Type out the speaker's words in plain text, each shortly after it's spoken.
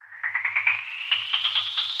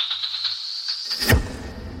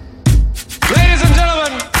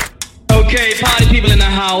Okay, party people in the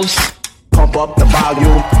house. Pump up the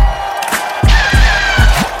volume.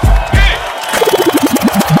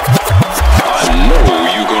 I know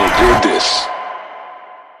you're gonna dig this.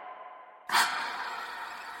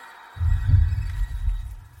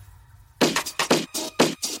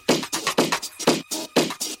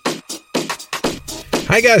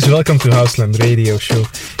 Hi guys, welcome to Houseland Radio Show.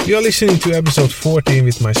 You are listening to episode 14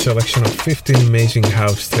 with my selection of 15 amazing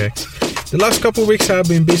house tracks. The last couple of weeks I've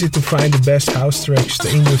been busy to find the best house tracks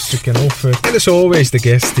the industry can offer, and as always the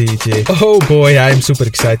guest DJ. Oh boy, I am super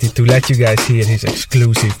excited to let you guys hear his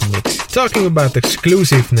exclusive mix. Talking about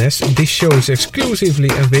exclusiveness, this show is exclusively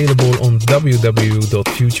available on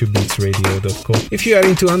www.futurebeatsradio.com. If you are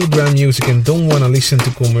into underground music and don't want to listen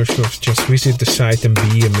to commercials, just visit the site and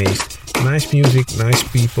be amazed. Nice music, nice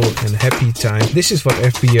people and happy time. This is what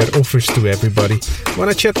FBR offers to everybody.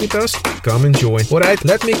 Wanna chat with us? Come and join. Alright,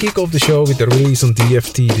 let me kick off the show with the release on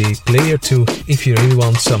DFTD, Player 2, If You Really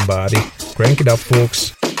Want Somebody. Crank it up,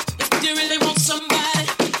 folks. If you really want somebody,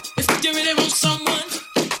 if you really want someone,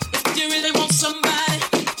 if you really want somebody,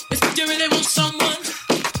 if you really want someone,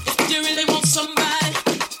 if you really want somebody,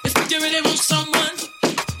 if you really want someone,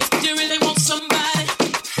 if you really want somebody,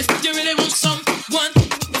 if you really want someone.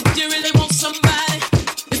 You really want somebody,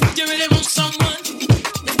 if you really want someone,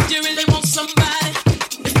 if you really want somebody,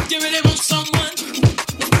 if you really want someone,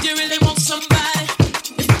 if you really want somebody,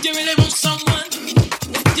 if you really want someone,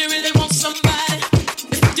 if you really want somebody,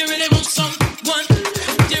 if you really want someone,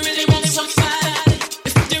 if you really want somebody,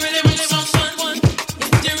 if you really want someone, if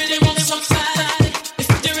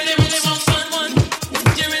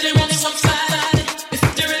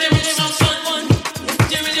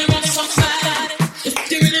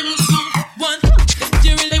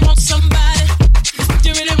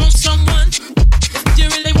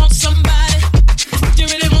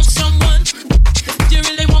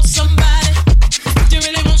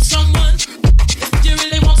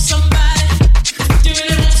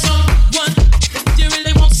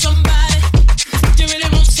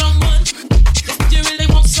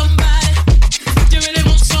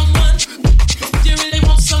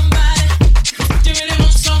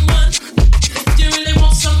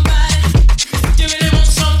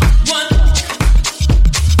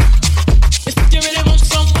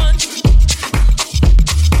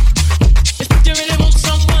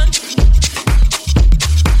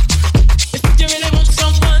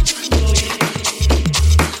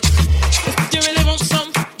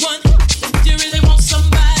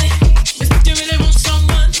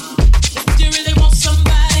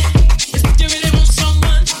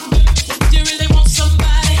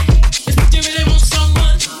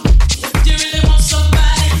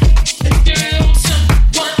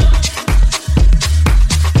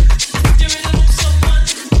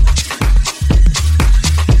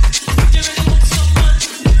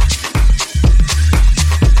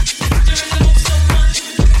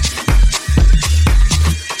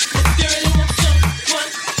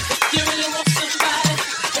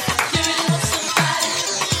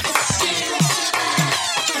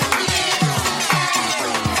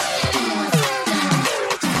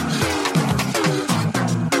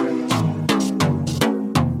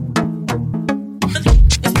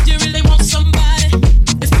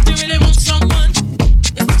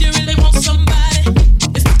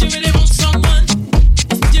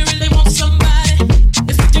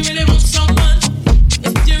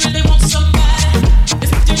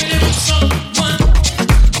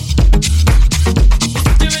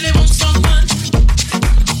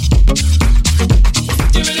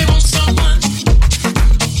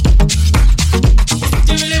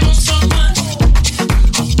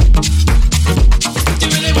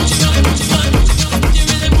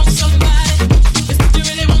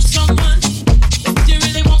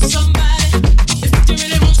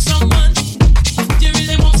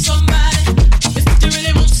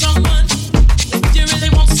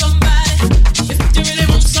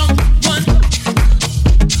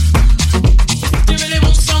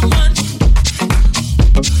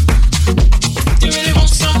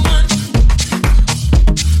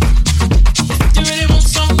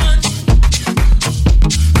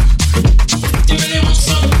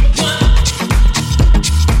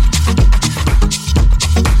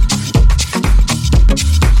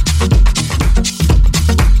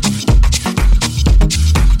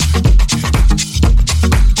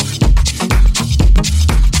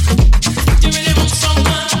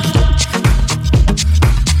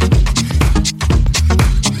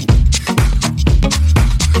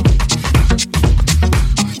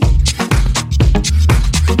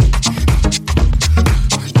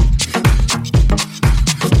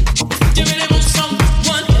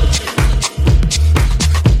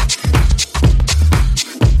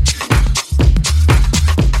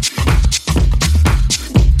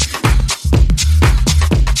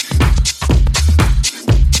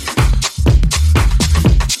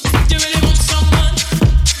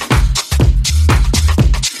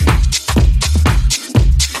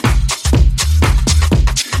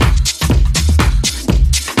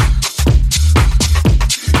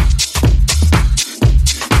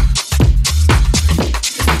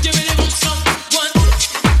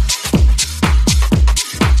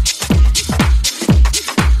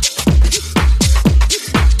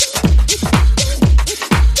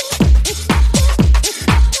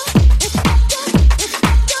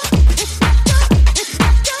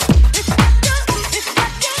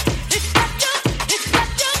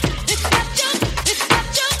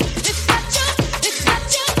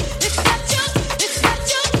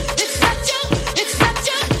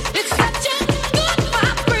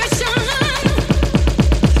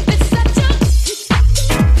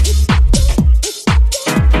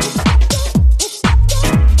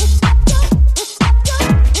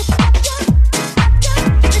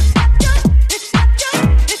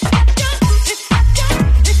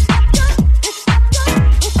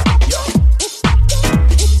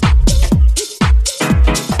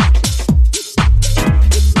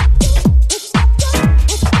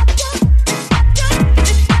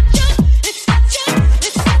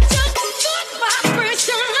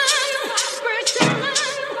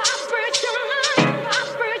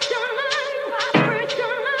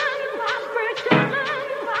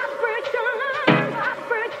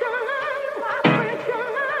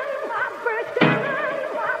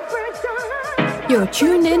You're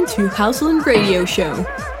tuned in to Houseland Radio Show,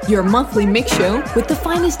 your monthly mix show with the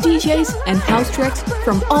finest DJs and house tracks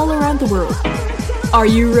from all around the world. Are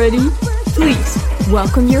you ready? Please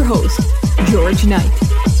welcome your host, George Knight.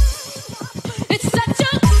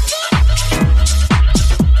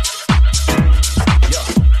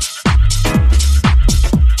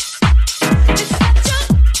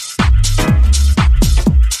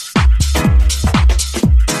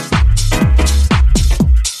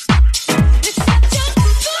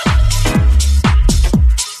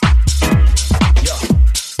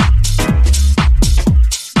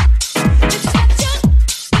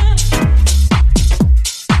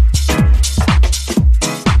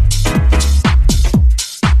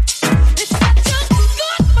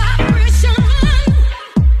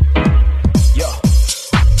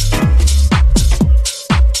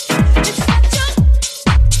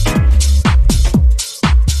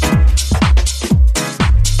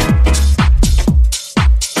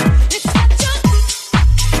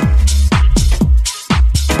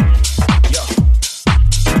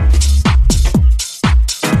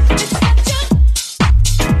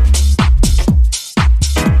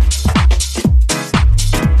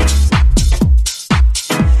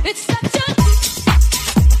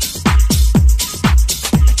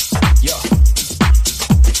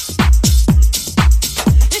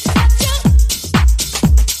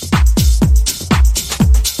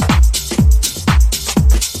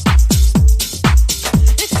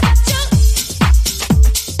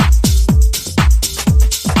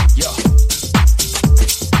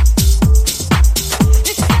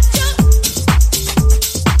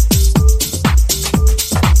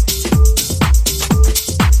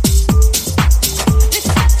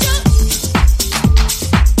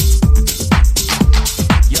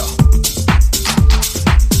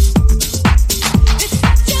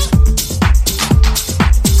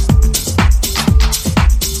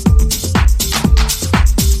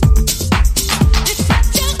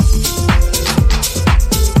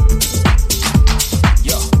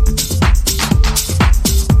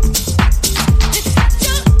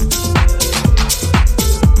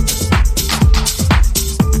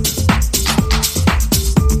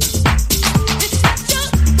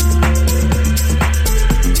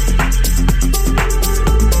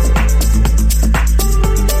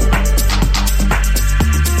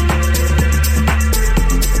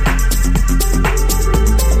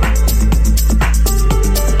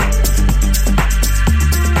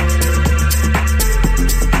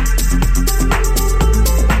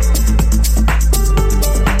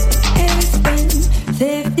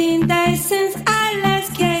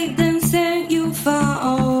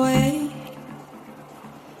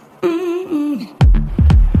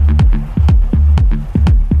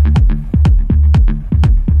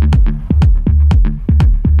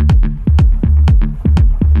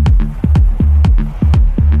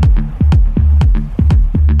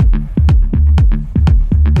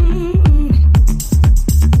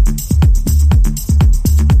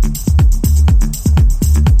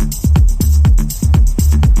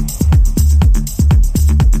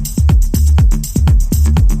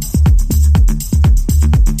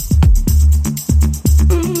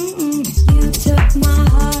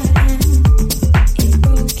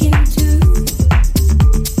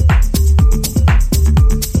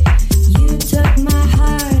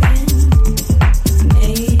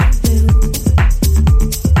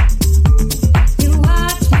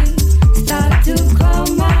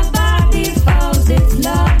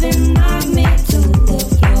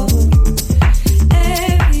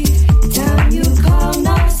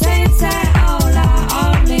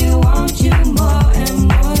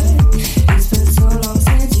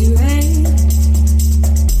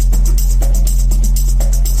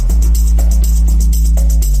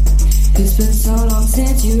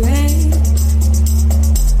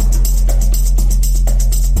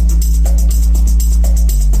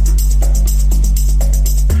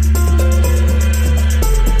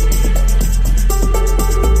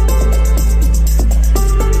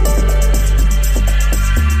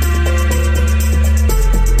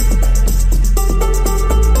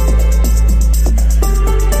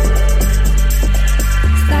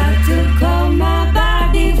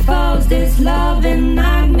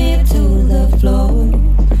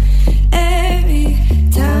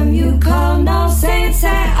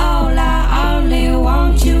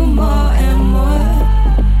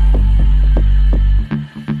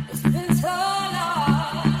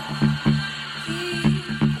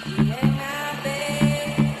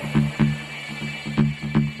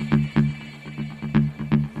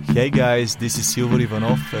 Hey guys, this is Silver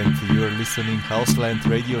Ivanov and you're listening Houseland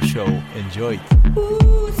Radio Show. Enjoy it.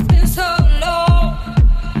 Ooh, it's been so long.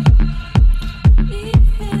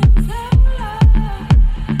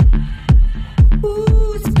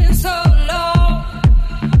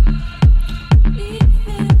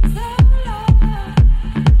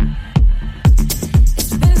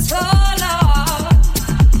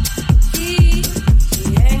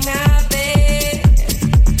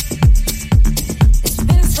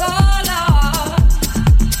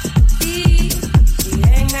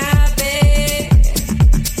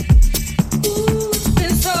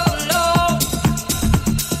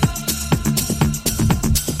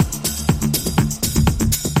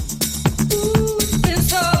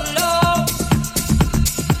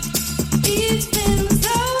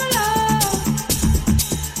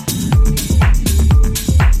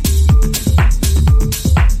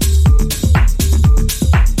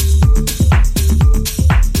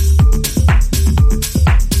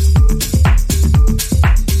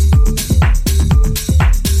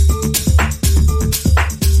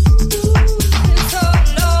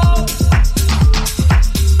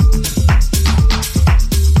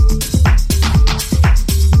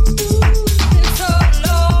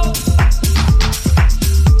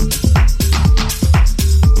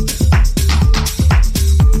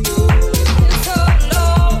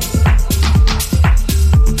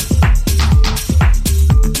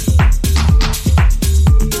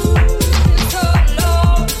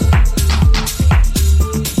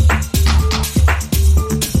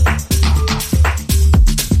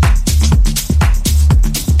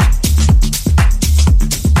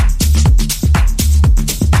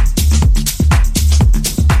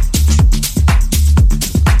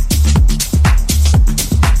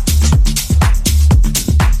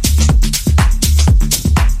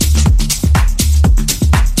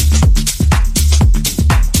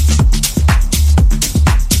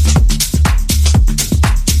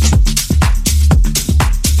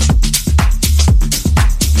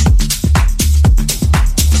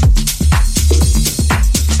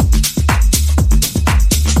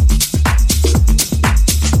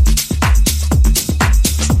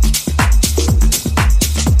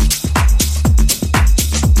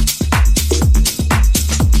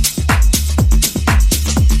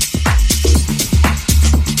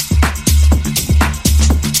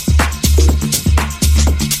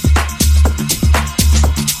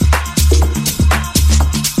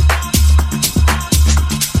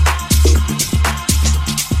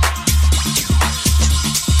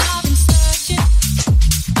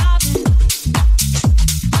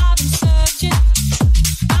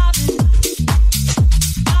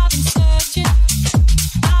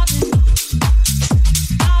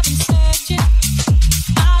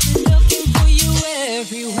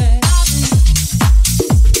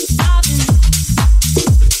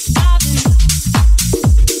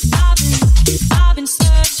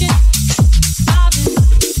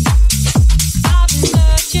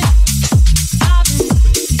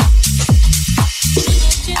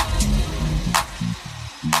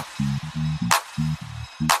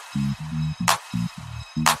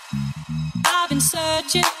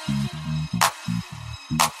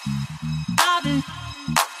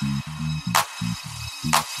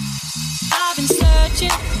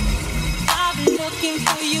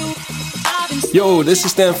 Yo, this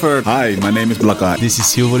is Stanford. Hi, my name is Black Eye. This is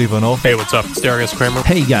Silver Ivanov. Hey, what's up? It's Darius Kramer.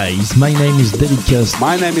 Hey guys, my name is David Kust.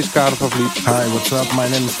 My name is Karel Pavlic. Hi, what's up? My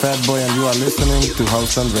name is Fatboy and you are listening to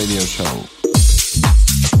Houseland Radio Show.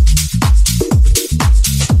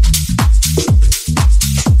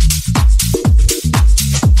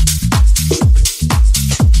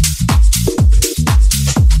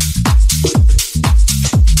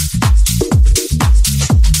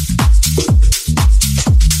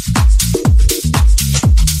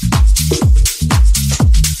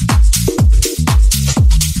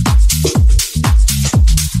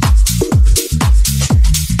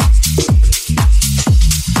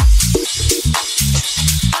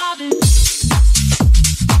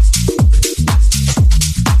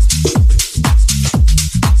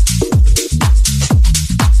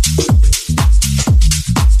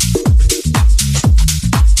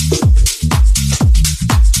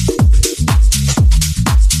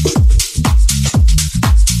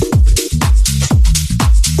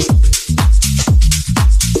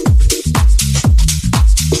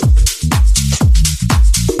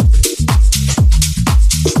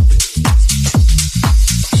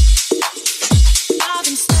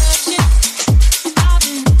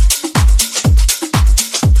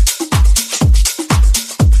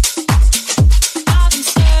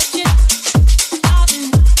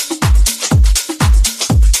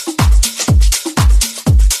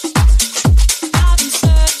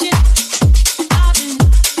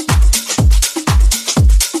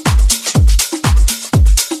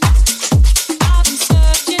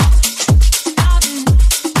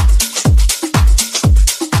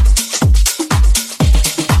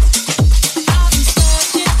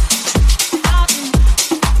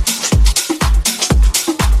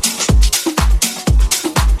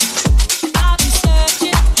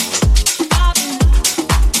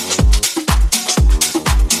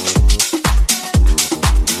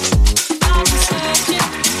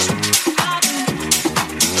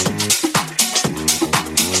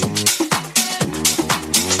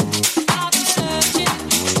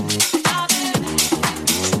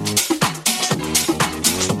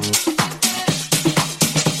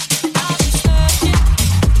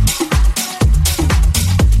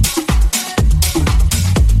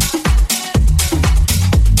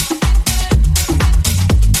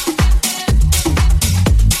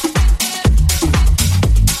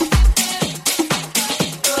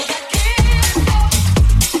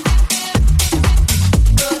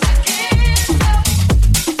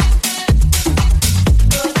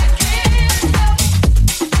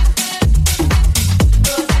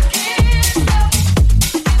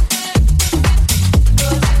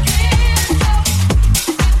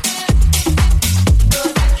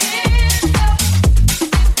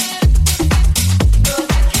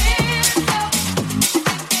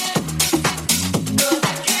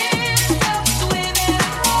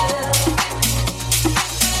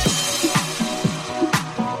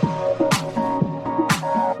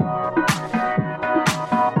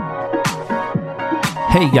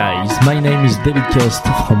 Hey guys, my name is David Kust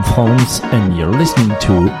from France and you're listening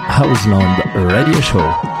to Houseland Radio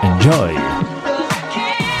Show. Enjoy!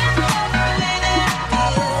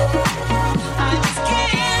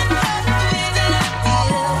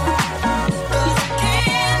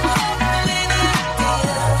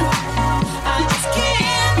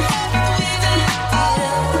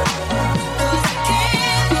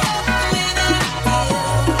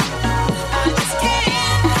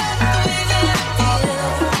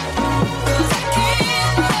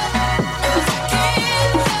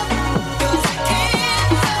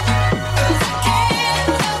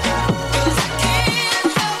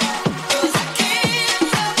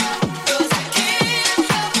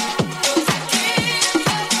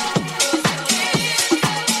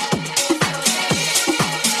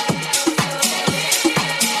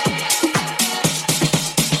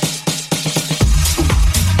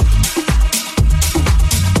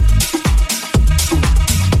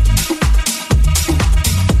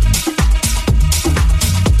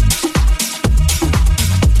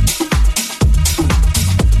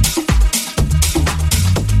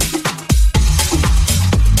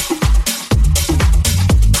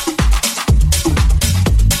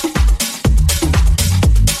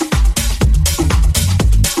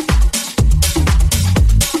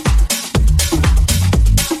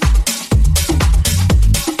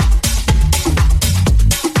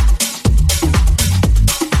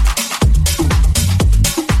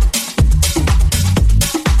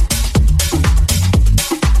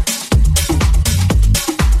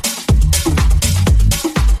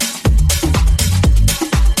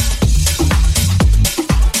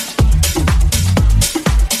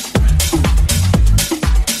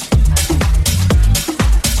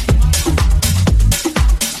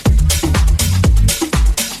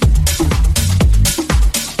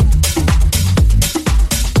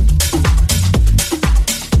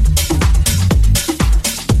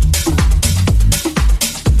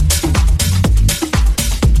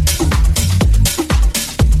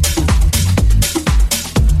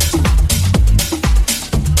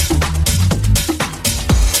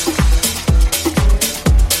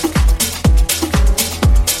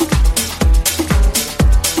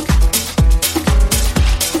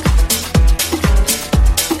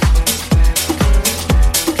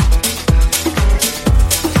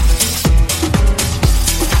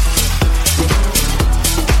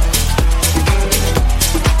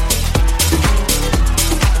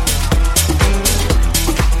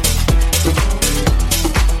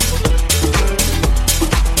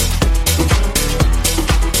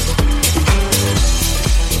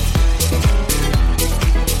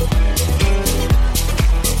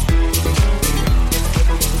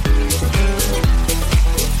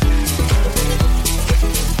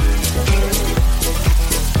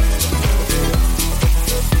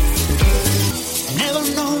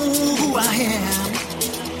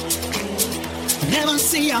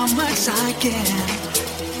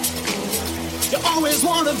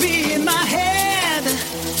 wanna be in my head.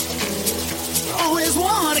 Always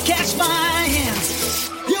wanna catch my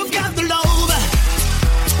hands. You've got the love.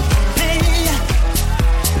 Hey,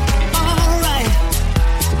 alright.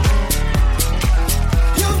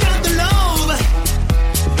 You've got the love.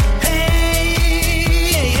 Hey,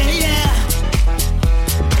 yeah.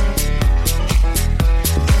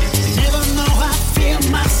 Never know how I feel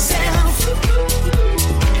myself.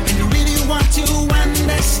 And you really want to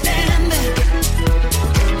understand.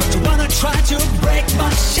 But you wanna try to break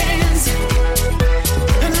my chains.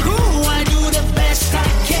 And who I do the best I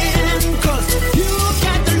can. 'Cause you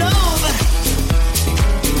got the love.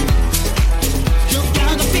 You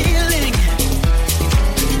got the feeling.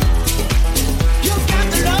 You got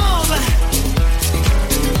the love.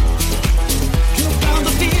 You got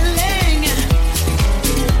the feeling.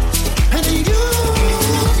 And you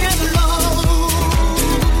got the love.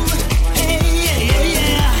 Hey,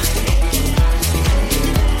 yeah.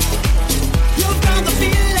 You got the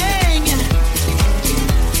feeling.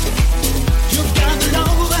 You got the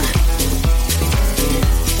love.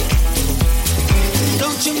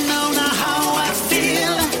 Don't you know now how I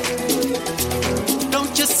feel?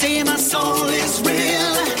 Don't you see my soul is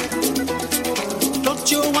real? Don't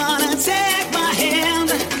you wanna take my hand?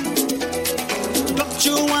 Don't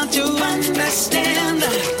you want to understand?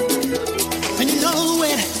 And you know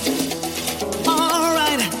it,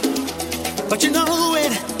 alright. But you know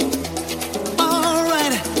it,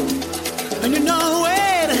 alright. And you know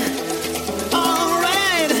it,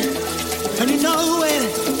 alright. And you know it,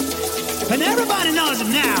 and everybody knows it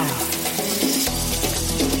now.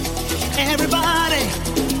 Everybody,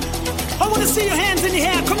 I wanna see your hands in the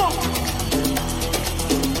air, come on.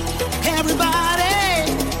 Everybody,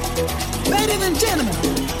 ladies and gentlemen,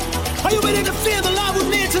 are you ready to feel the love with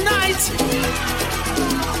me tonight?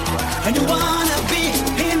 And you wanna be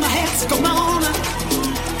in my hands, come on.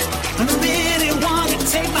 And I really wanna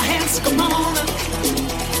take my hands, come on.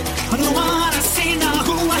 And I wanna see now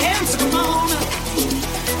who I am, so come on.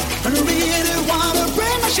 And I really wanna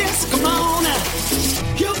bring my shit, so come on.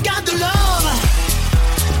 You got the love.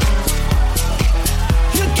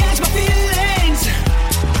 You catch my feelings.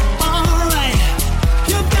 Alright.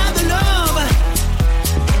 You got the love.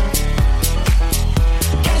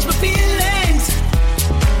 Catch my feelings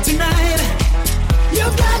tonight. You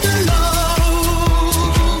got the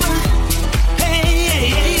love. Hey,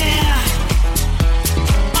 yeah.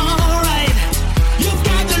 Alright. You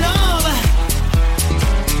got the love.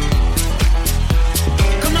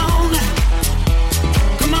 Come on.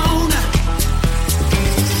 Come on.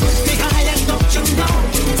 Push me higher, don't you know?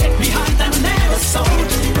 Take me higher than never sold.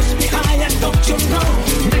 Push me higher, don't you know?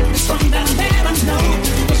 Make me strong than never know.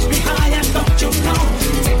 Push me higher, don't you know?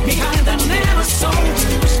 Take me higher than never sold.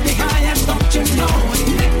 Push me higher, don't you know?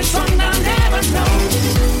 Make me strong than never know.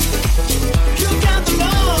 You got the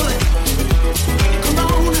love. Come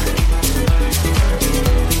on.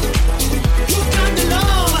 You got the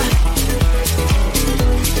love.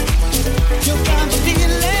 You got the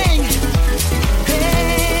feeling.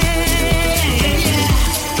 Hey, yeah.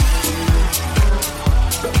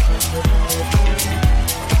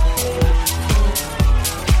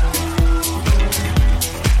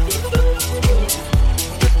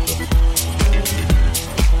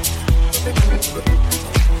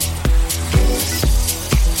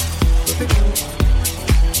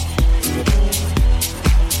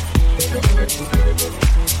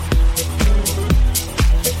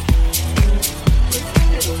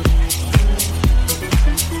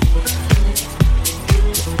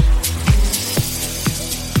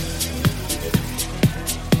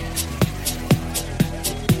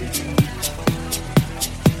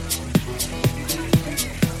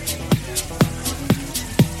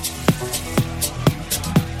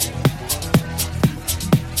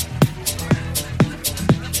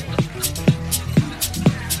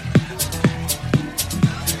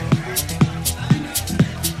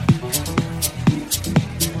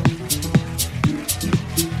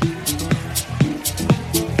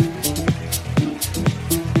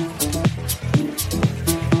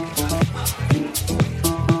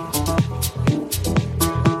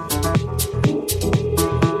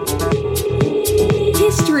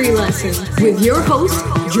 History Lesson with your host,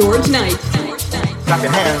 George Knight. Clap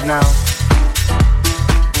your hands now.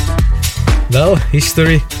 Well,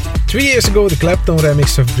 history. 3 years ago, the Clapton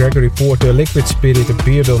remix of Gregory Porter, Liquid Spirit,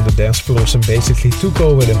 appeared on the dance floors and basically took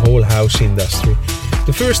over the whole house industry.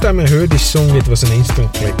 The first time I heard this song, it was an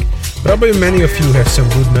instant click. Probably many of you have some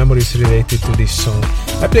good memories related to this song.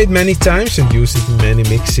 I played many times and used it in many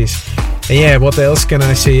mixes. And yeah, what else can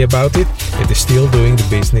I say about it? It is still doing the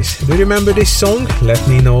business. Do you remember this song? Let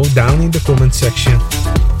me know down in the comment section.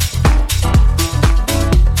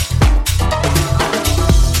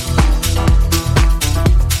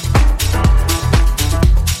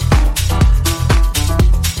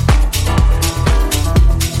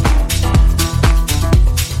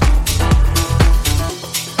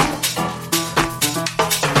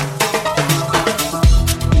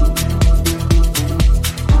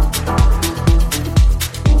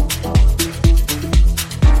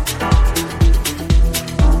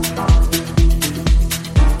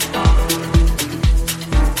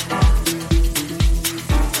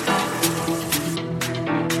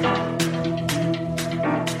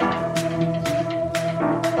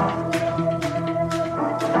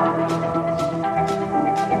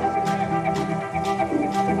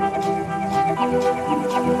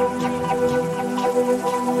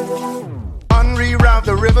 Unreroute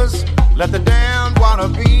the rivers, let the damned water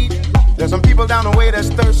be. There's some people down the way that's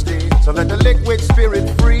thirsty, so let the liquid spirit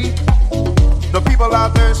free. The people are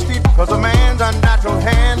thirsty because of man's unnatural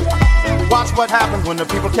hand. Watch what happens when the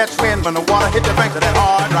people catch wind, when the water hit the banks of that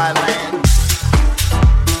hard, dry land.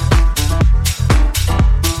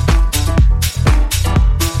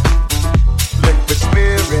 Liquid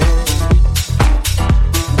spirit.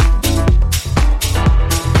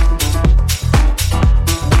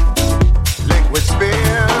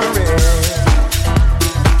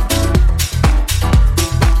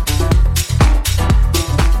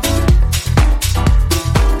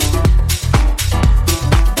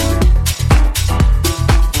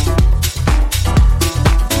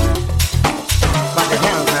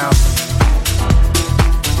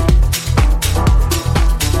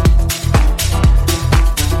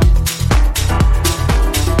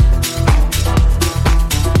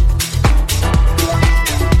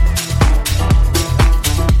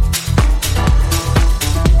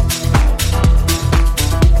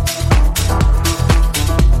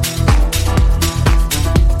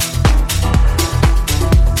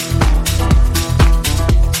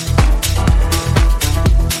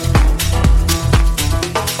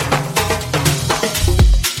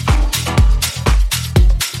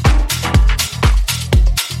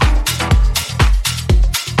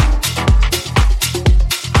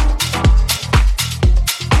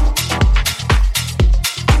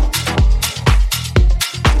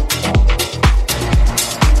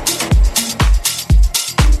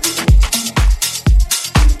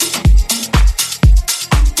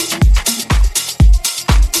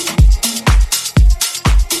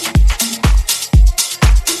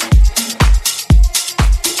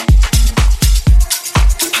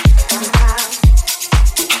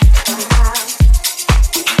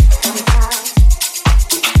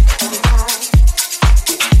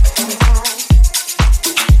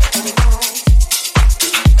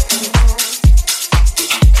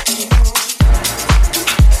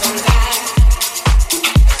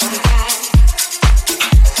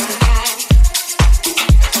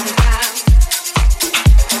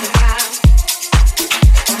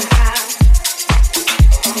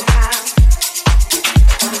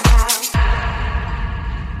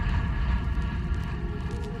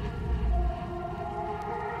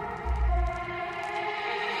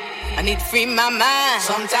 I need to free my mind.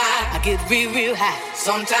 Sometimes I get real high.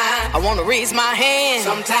 Sometimes I wanna raise my hand.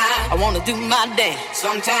 Sometimes I wanna do my dance.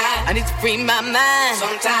 Sometimes I need to free my mind.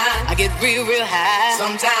 Sometimes I get real high.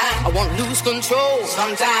 Sometimes I wanna lose control.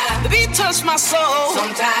 Sometimes the beat touch my soul.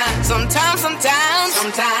 Sometimes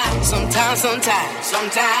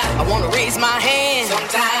I wanna raise my hand.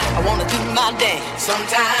 Sometimes I wanna do my dance.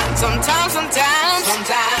 Sometimes I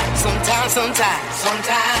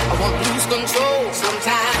wanna lose control.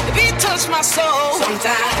 Sometimes the beat touch my soul.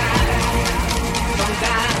 Sometimes.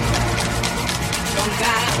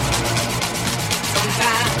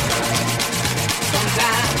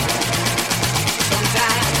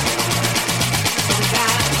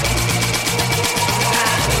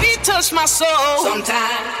 The beat touch my soul.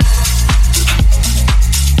 Sometimes.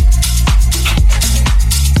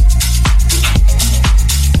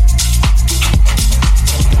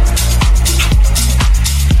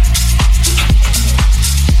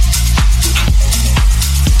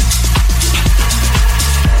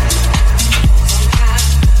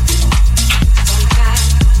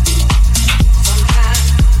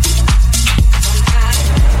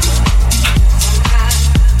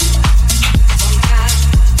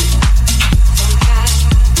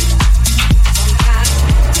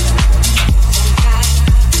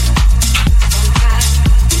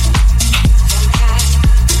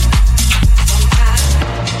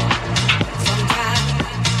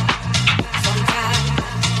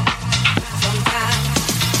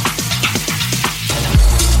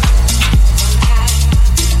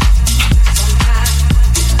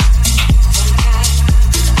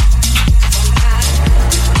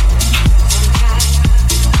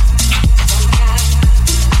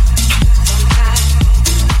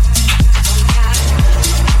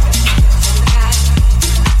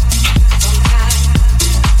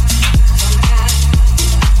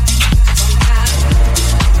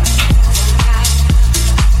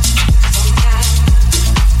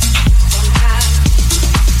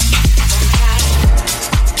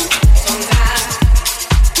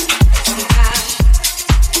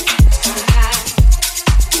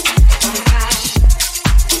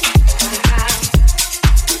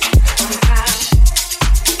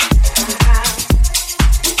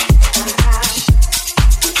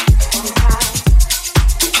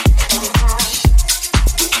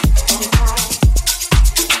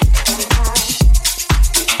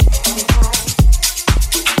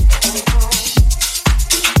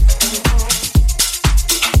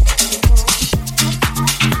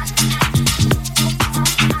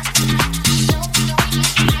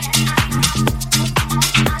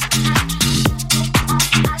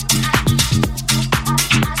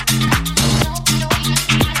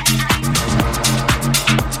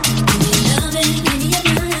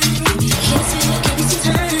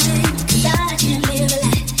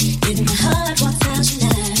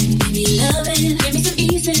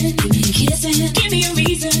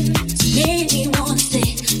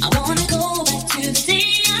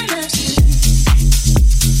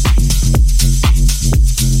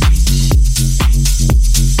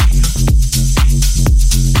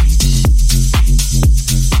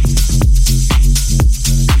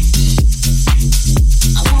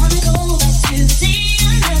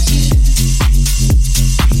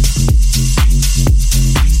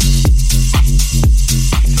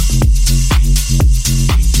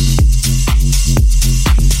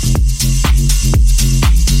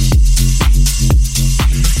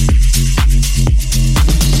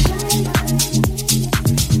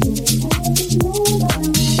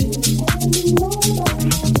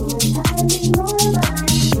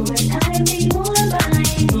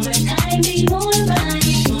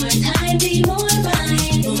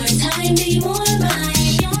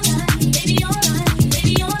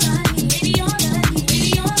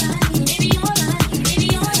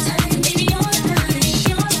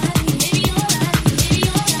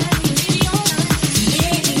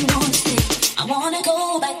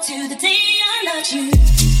 the day I loved you.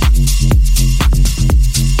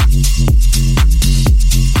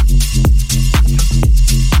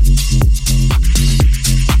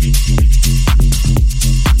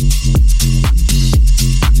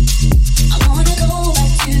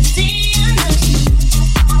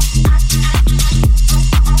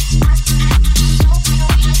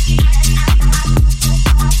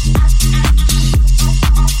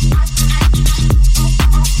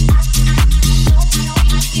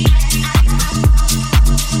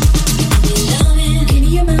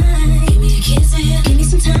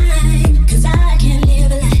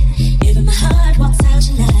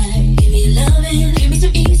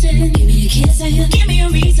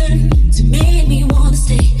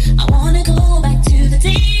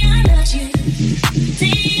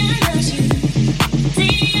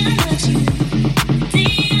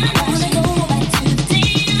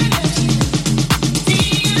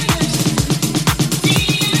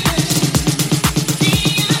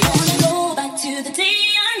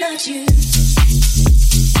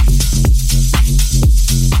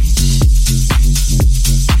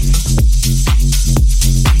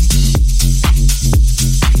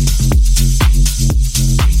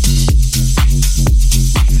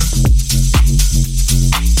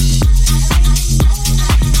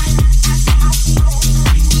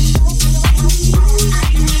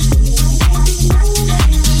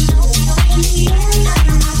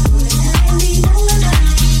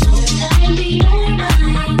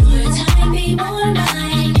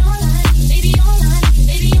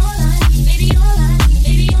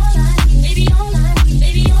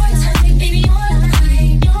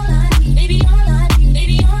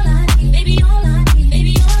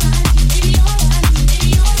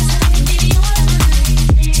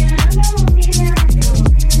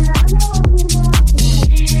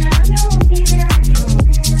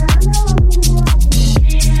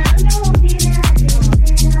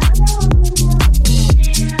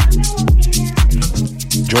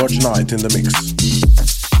 George Knight in the mix.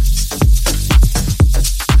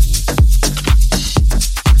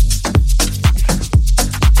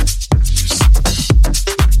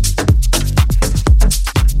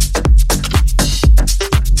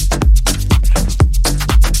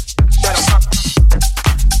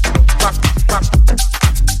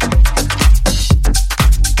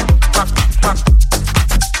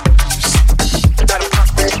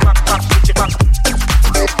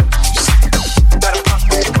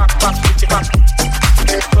 Pop,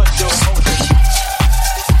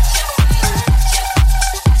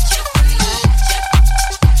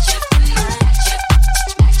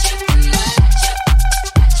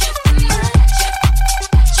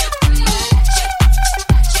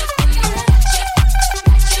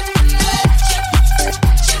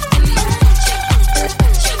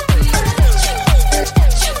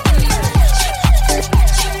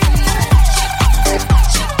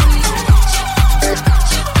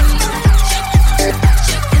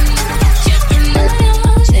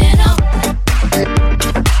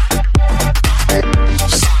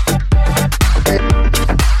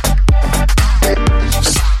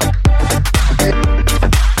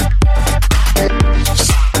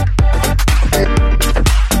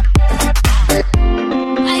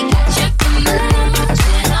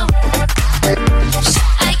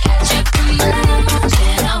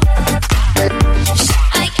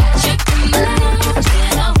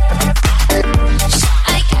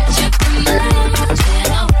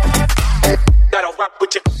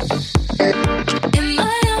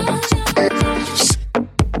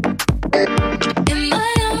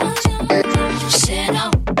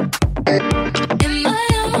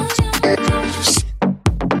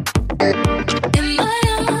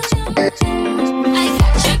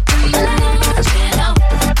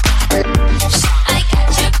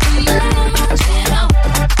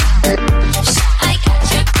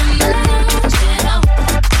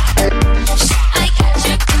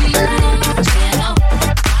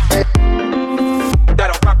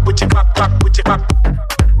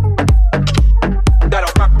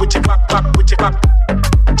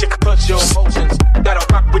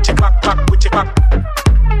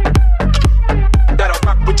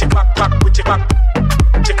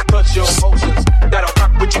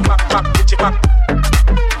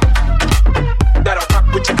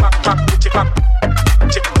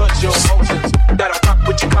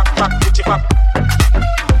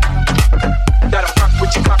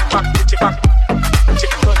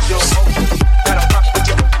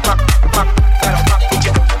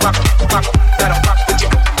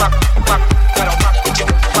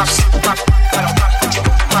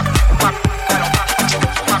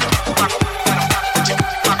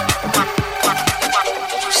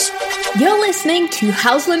 You're listening to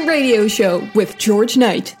Houseland Radio Show with George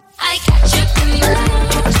Knight. I got you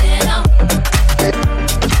promoted up.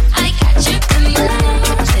 I got you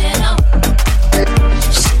promoted up.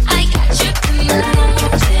 I got you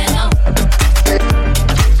promoted up.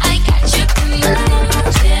 I got you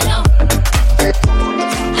promoted up.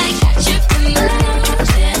 I got you promoted up. I got you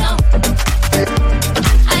promoted up.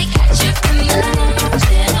 I got you promoted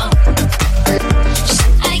up.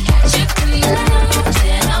 I got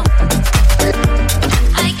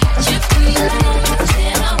you promoted up.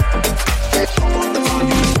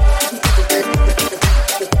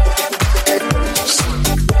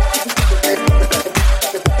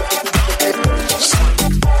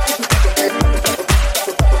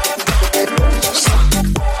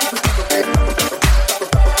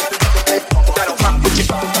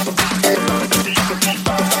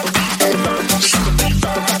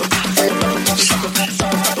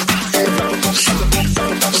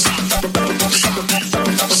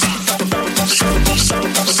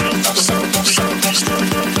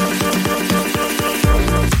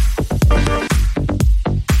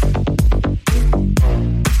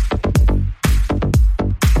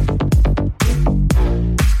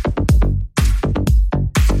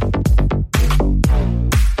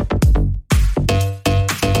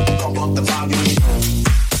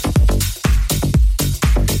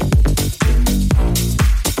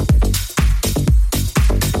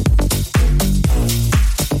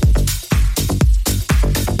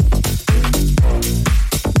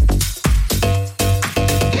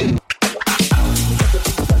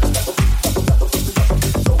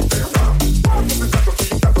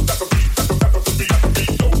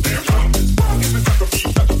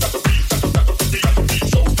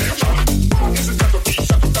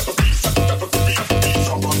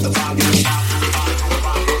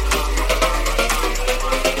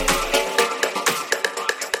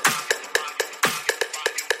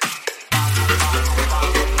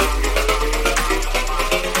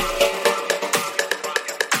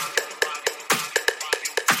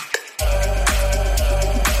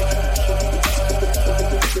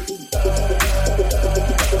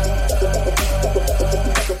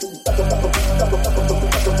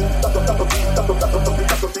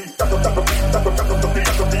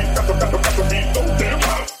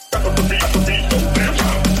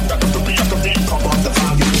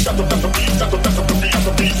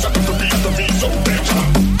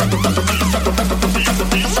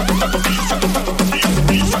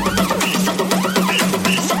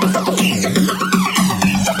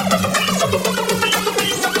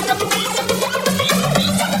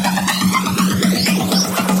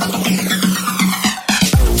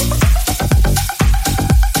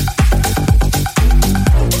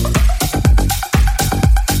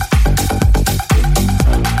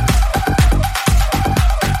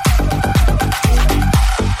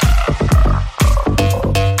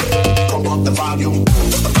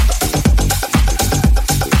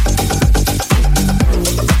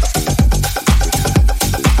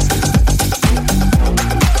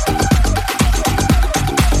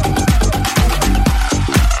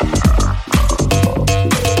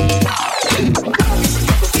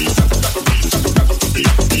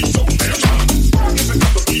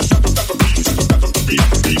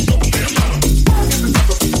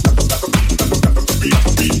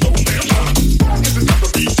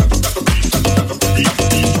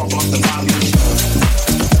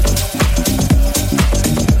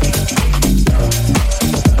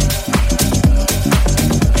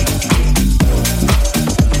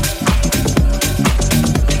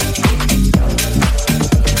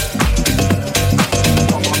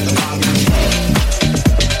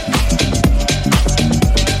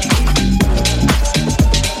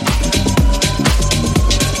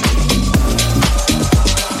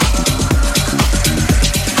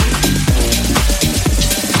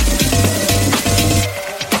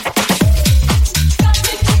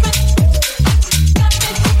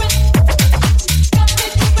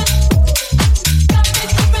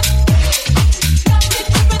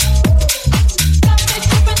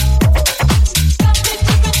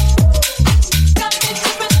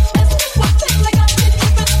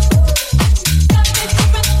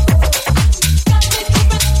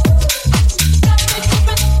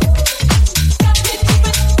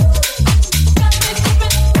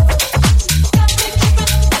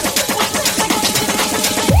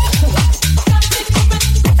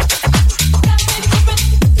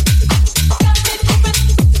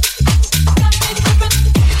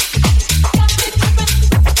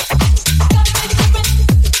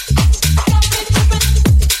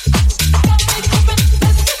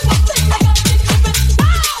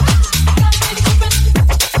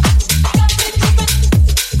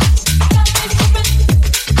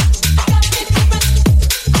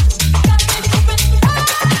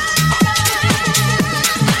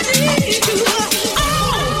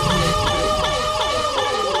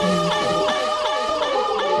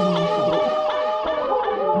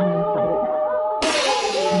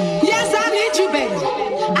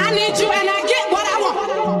 need you and I get what I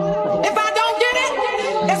want. If I don't get it,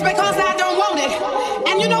 it's because I don't want it.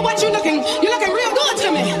 And you know what? You're looking real good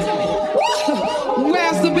to me. Woo!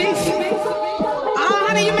 Where's the beef?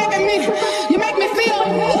 Honey, you make me feel.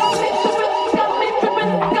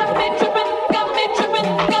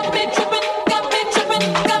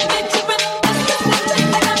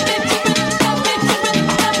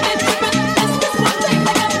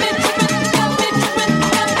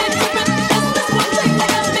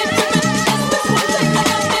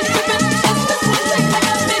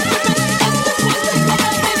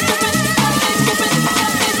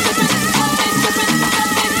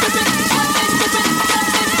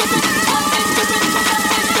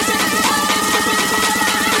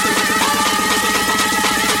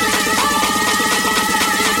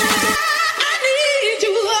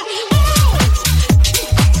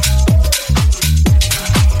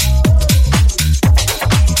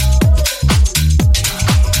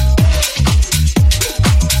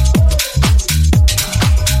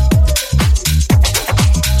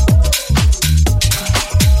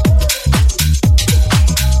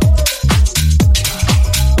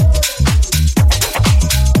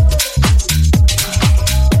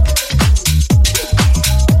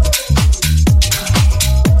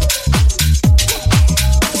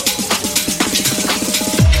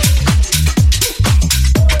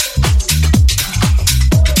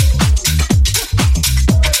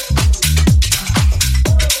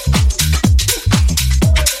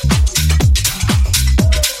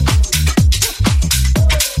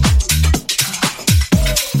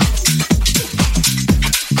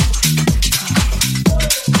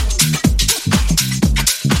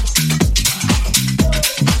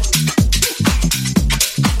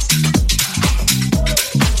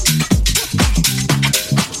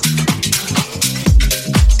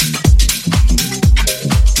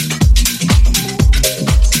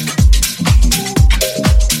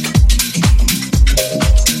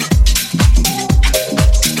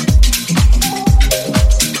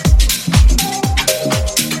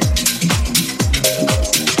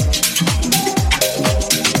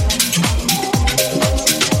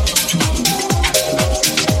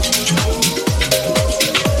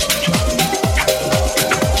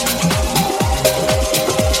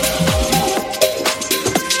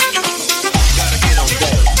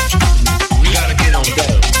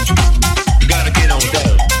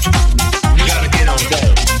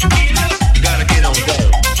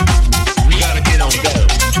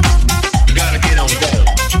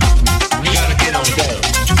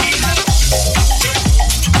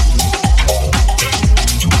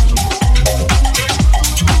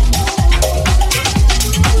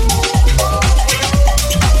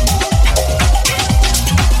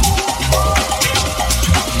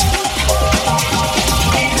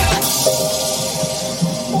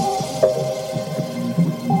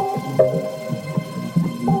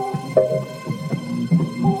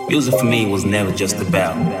 Music for me was never just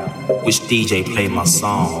about which DJ played my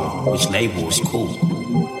song or which label was cool.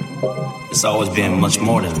 It's always been much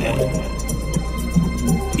more than that.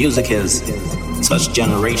 Music has touched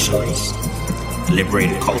generations,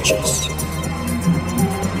 liberated cultures,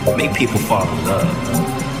 made people fall in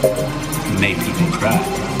love, made people cry.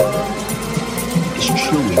 It's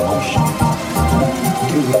true emotion.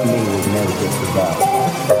 Music for me was never just about.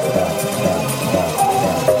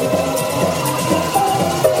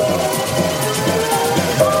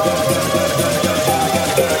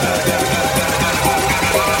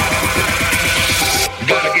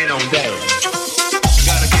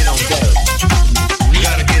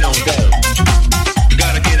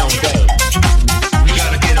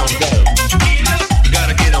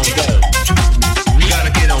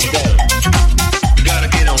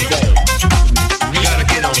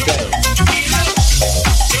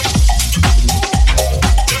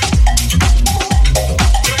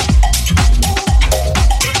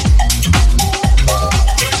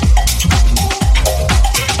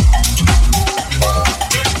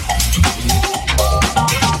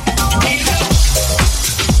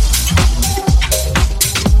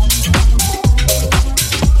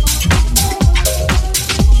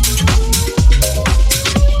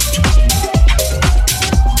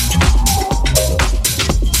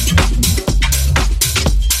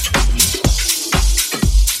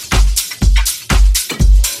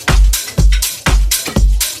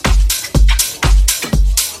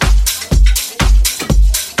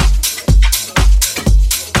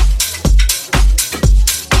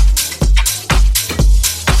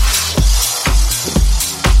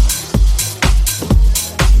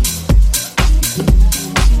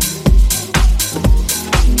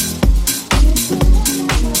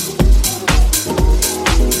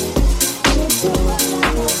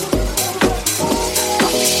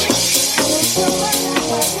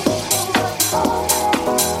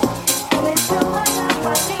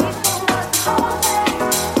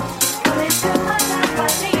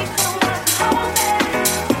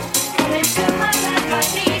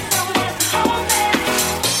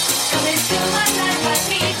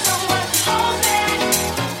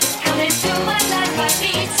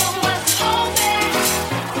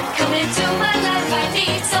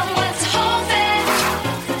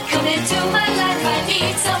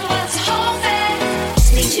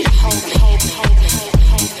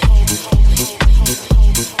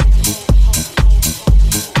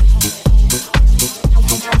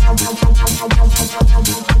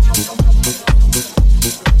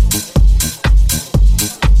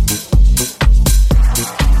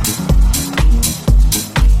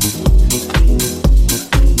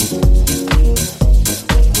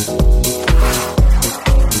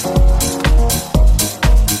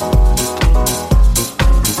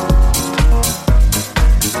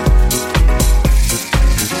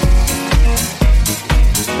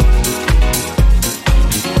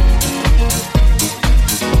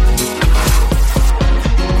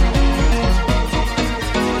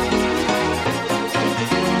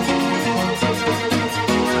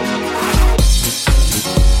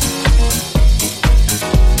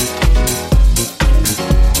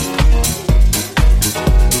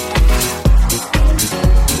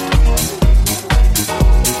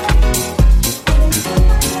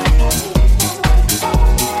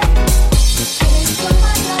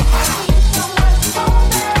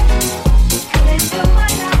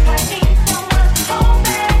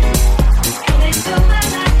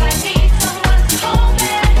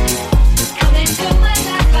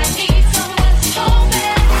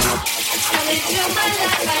 into my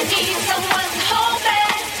life, I need someone to hold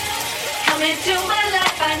back. Come into my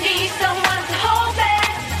life, I need someone to hold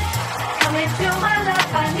back. Come into my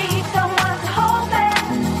life, I need someone to hold back.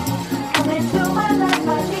 Come into my life,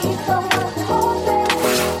 I need someone to hold back.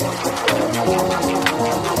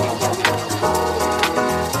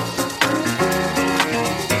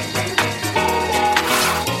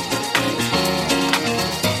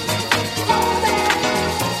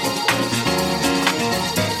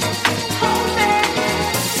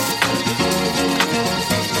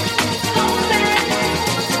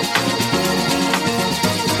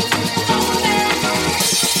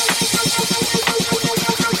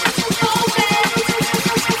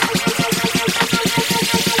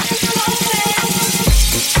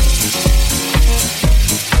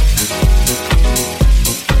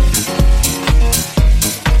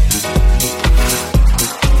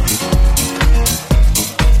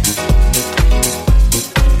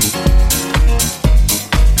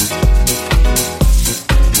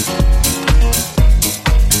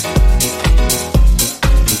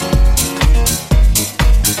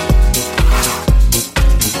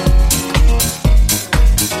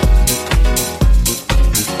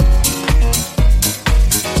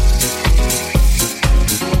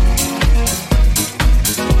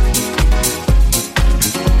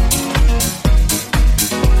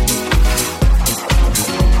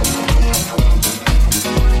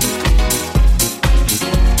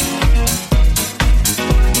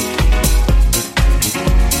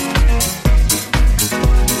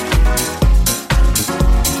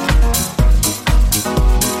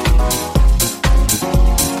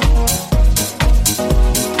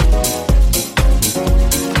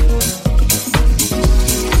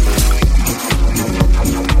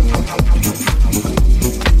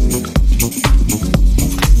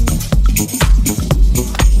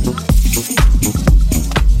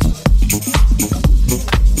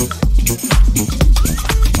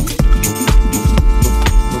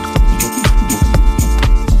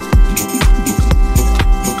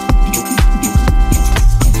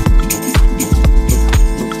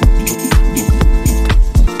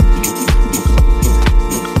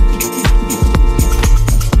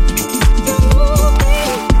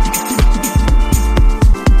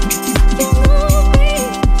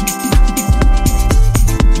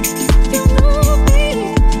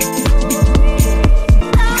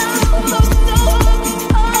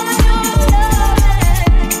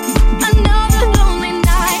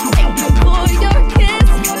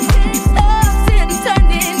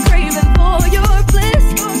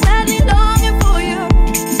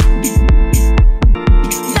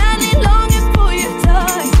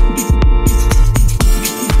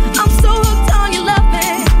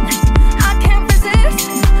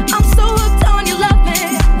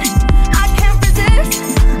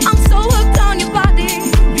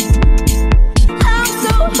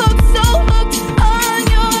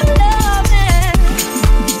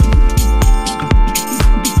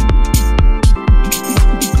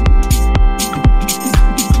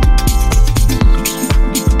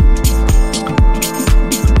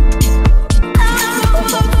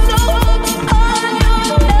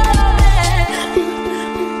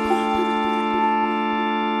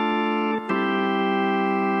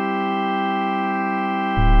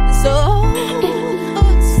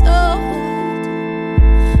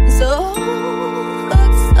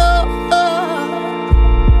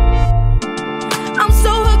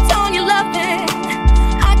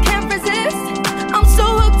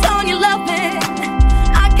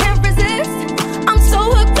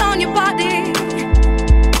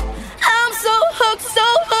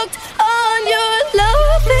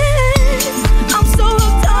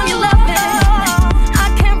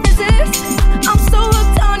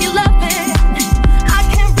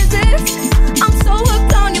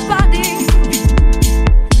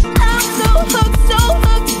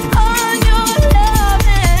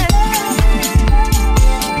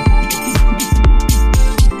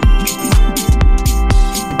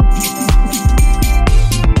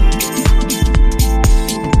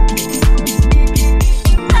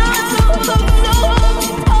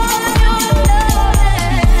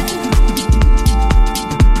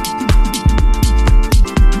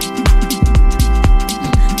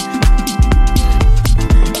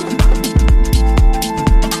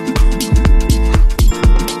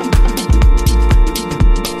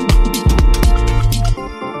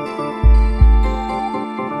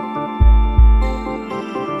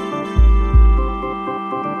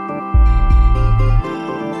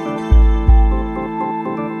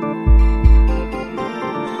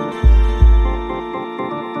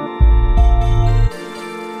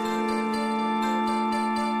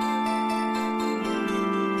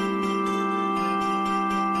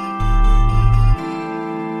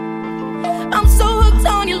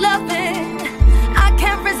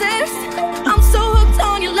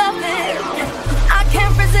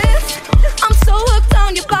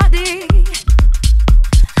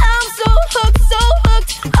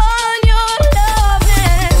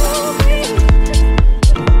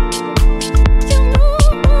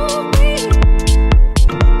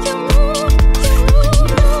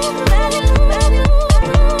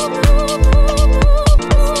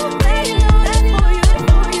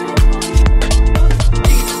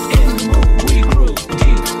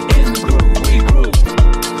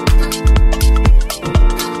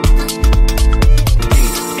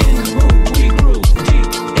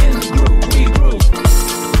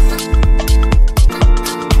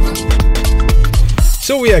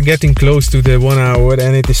 We are getting close to the 1 hour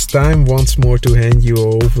and it is time once more to hand you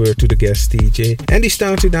over to the guest DJ. Andy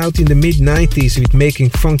started out in the mid-90s with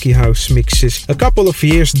making funky house mixes. A couple of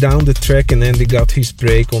years down the track and Andy got his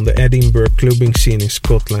break on the Edinburgh clubbing scene in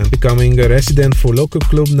Scotland. Becoming a resident for local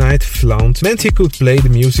club night Flaunt meant he could play the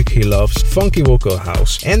music he loves, funky vocal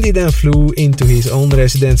house. Andy then flew into his own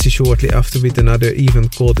residency shortly after with another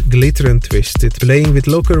event called Glitter and Twisted, playing with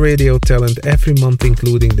local radio talent every month,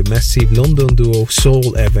 including the massive London duo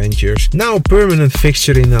Soul Avengers. Now a permanent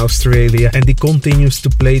fixture in Australia, and he continues to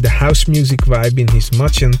play the house music vibe in his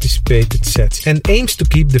much anticipated sets and aims to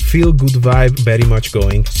keep the feel-good vibe very much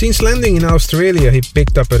going. Since landing in Australia, he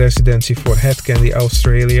picked up a residency for Head Candy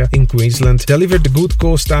Australia in Queensland, delivered the Good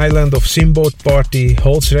Coast Island of Simboat Party,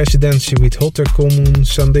 holds residency with Hotter Commune,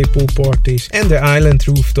 Sunday pool parties, and the island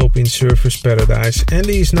rooftop in Surfers Paradise. And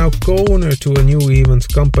he is now co-owner to a new event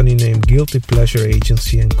company named Guilty Pleasure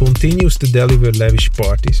Agency and continues to deliver lavish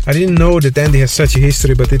parties. I didn't know that Andy has such a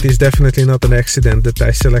history, but it is definitely not an accident that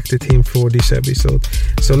I selected him for this episode.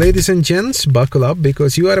 So ladies and gents, buckle up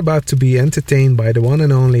because you are about to be entertained by the one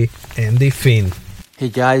and only Andy Finn. Hey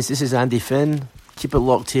guys, this is Andy Finn. Keep it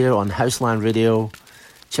locked here on Houseland Radio.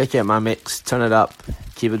 Check out my mix, turn it up,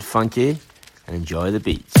 keep it funky, and enjoy the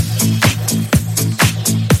beats.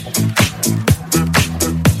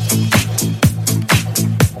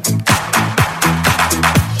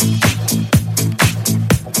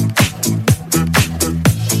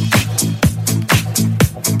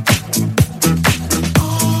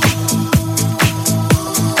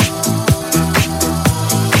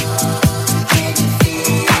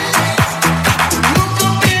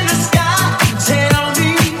 Tell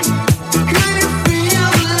me, could you feel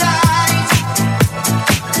the light?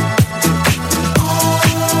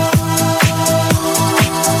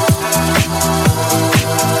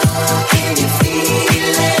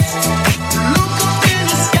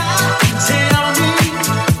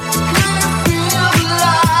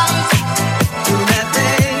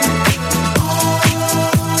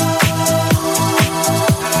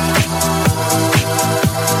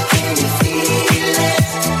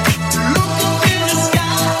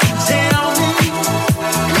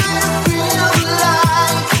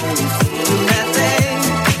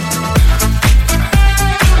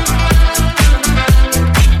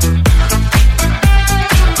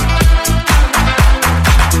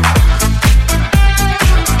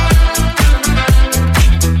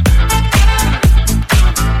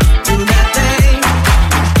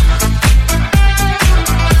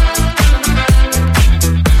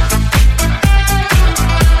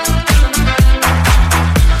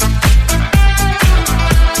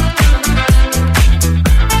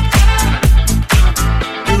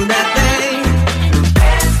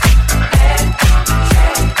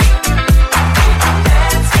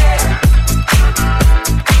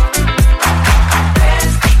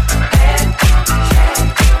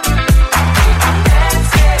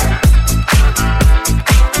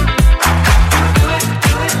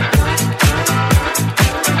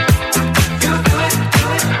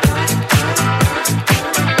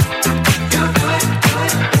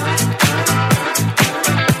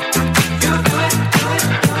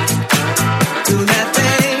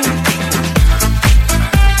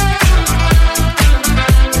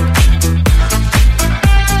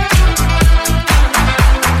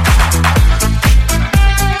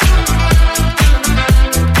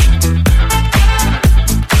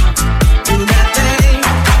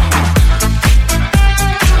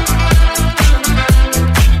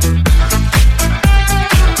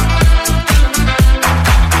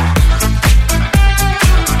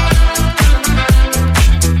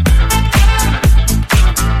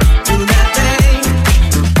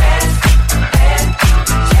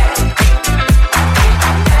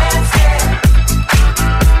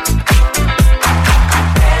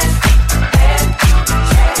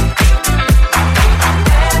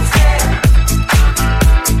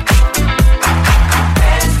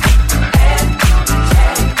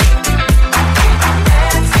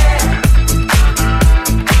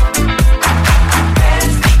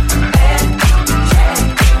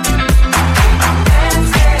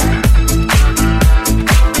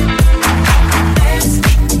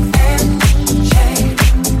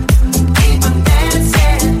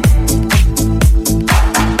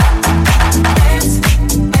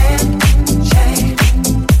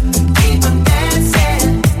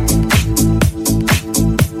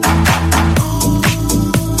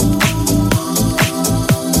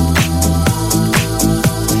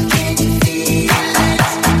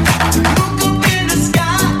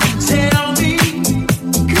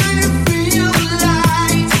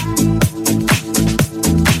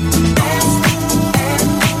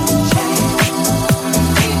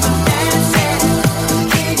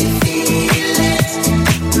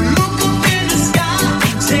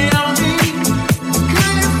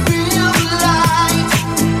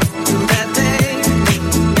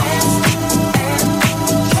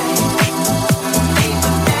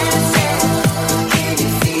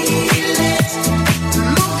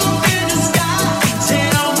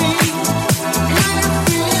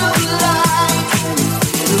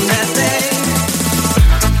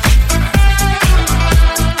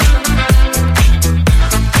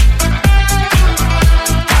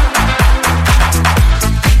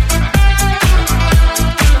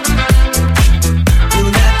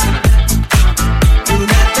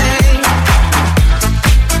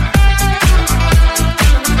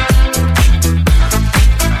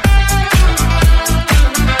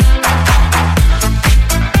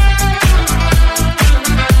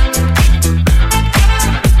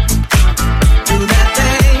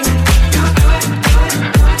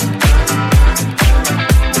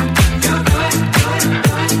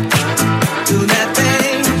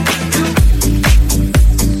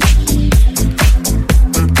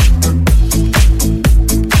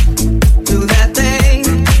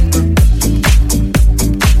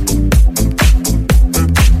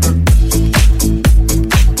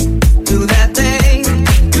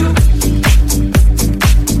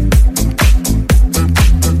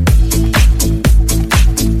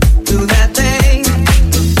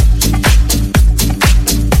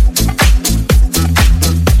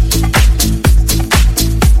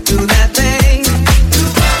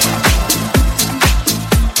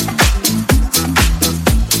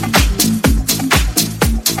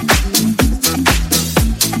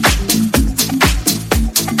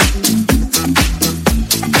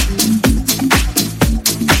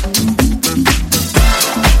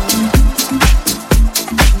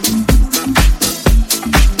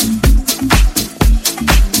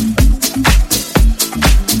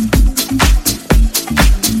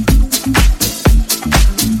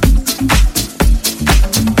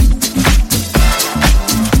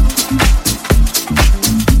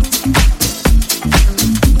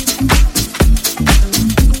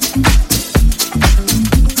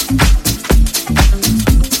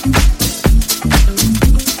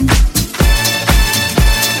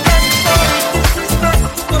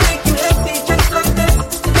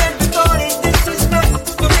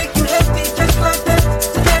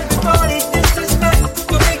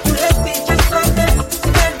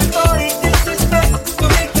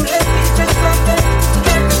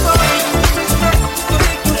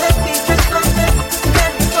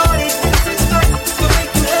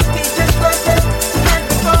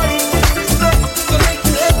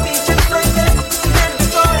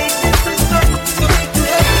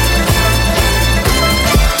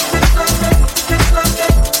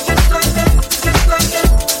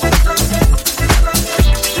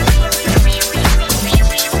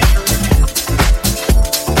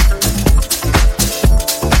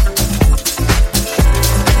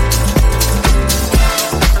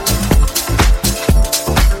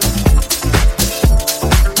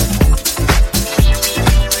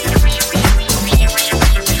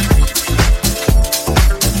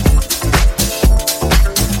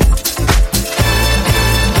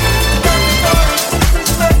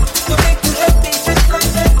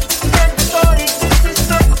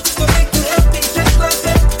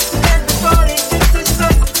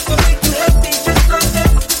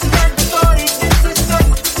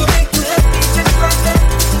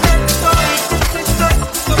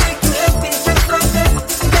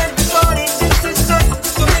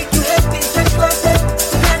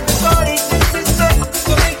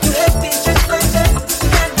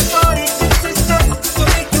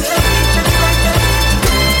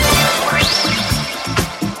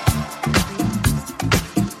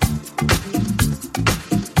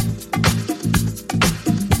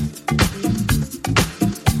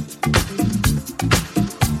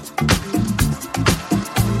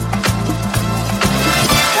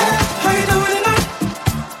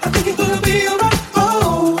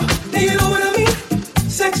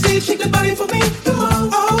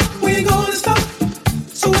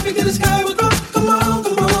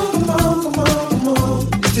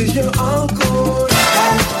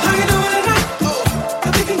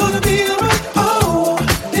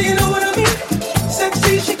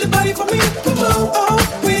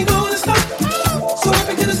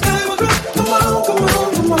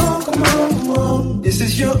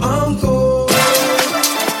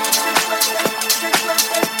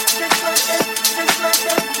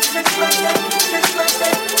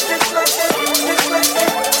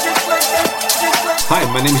 Hi,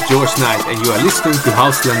 my name is George Knight, and you are listening to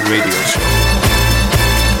Houseland Radio Show.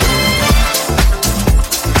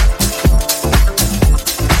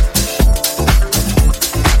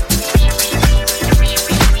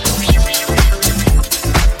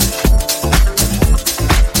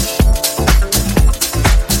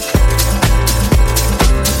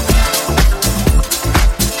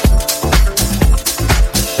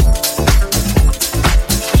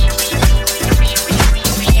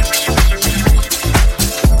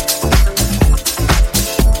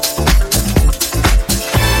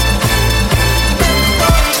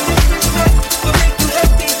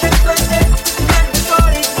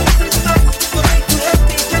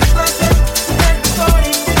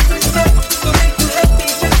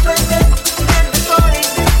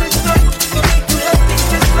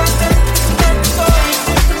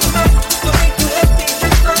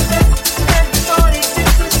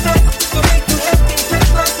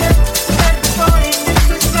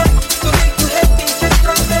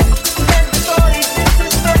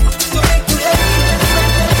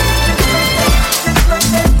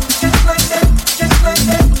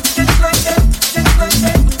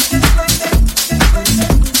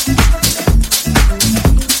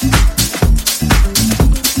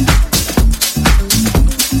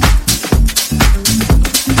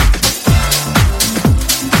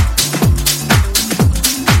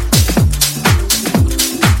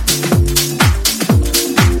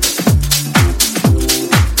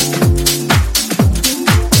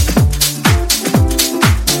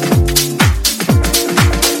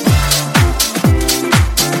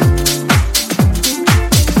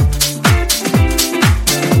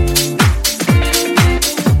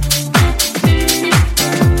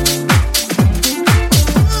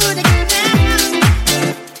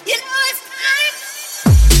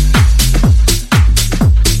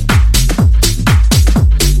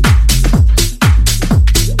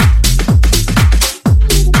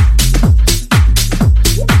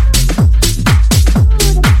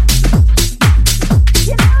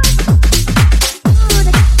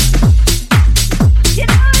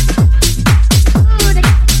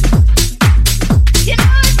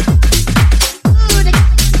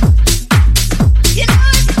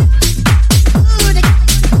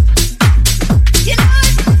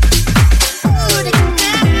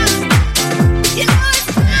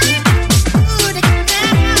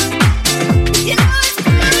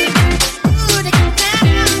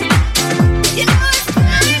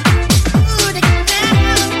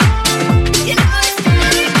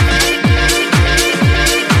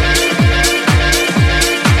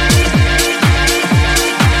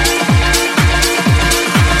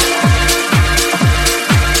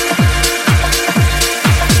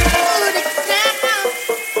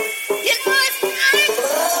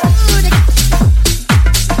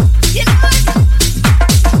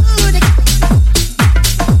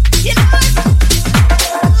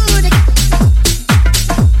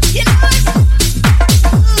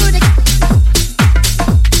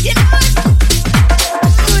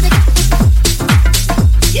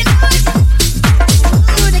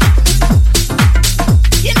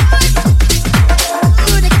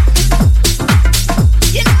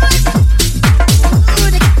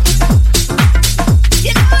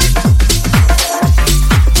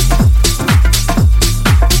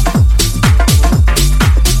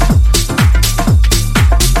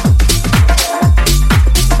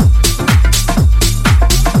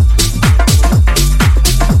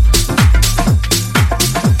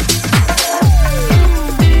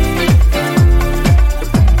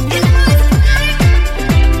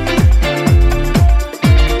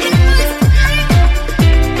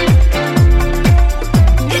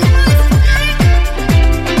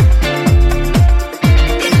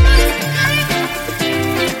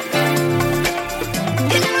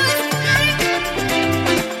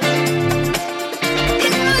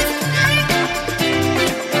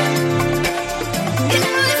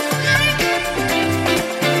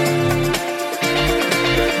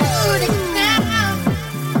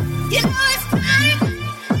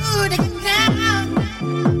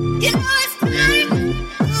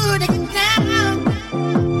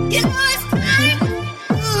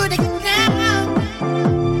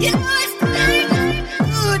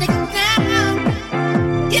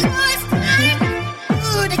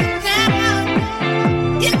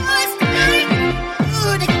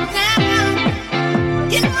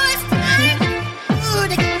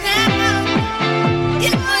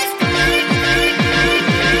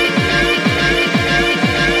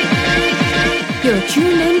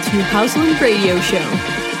 Houseland Radio Show,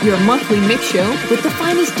 your monthly mix show with the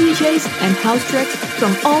finest DJs and house tracks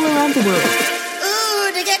from all around the world.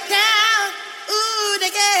 Ooh, to get down, ooh,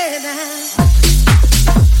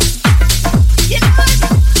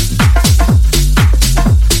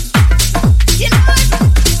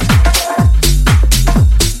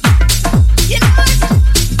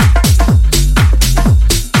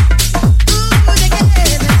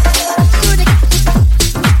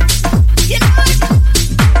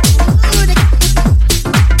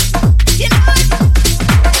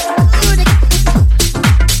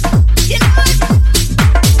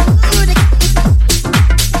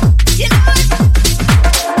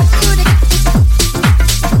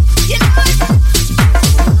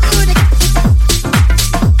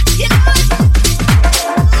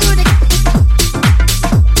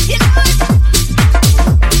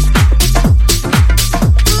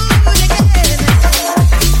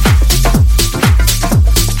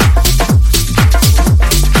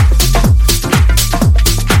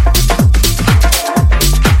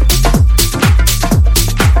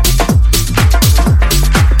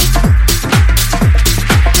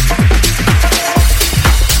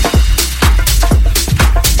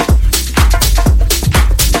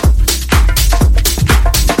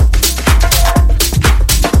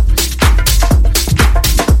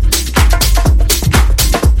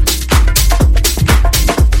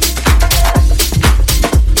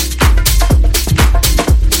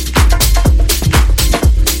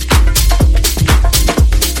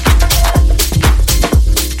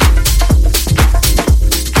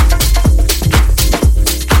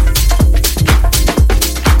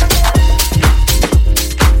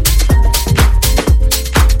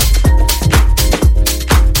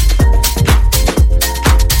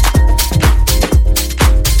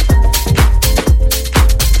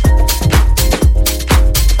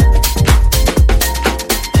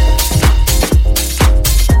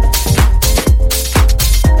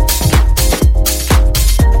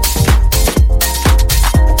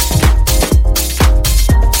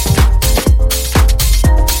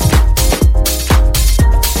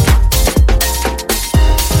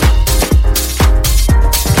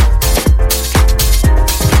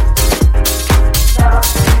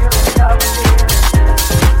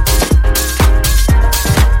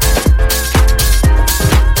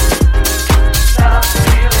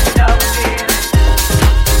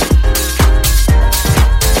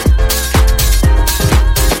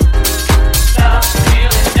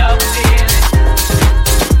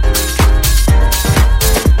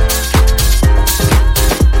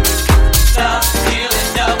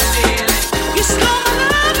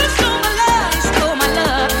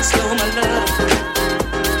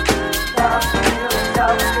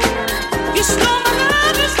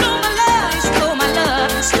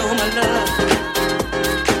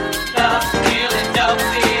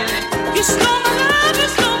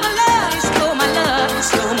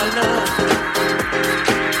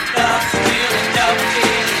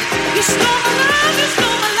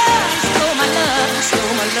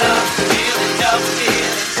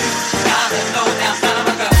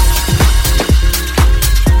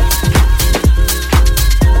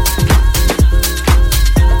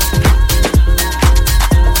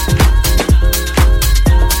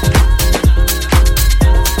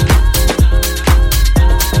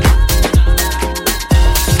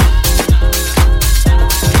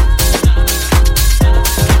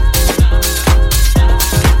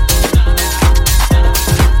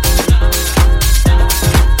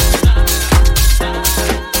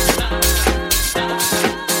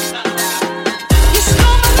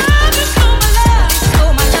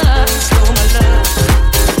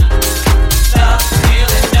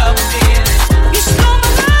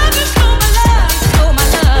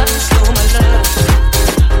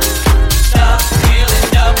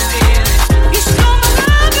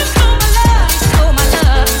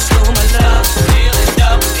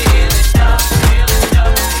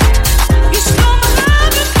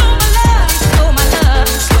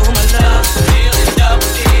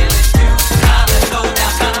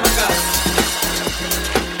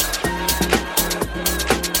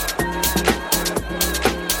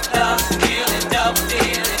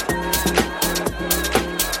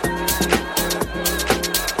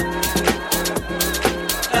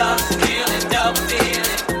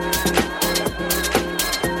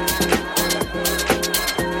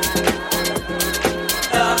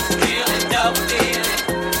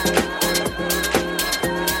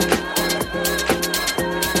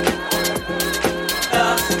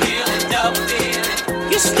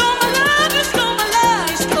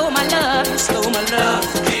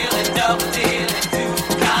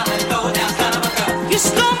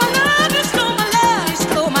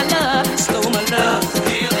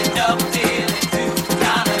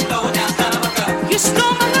 You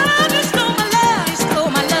stole my love, you stole my love, you stole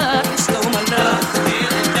my love.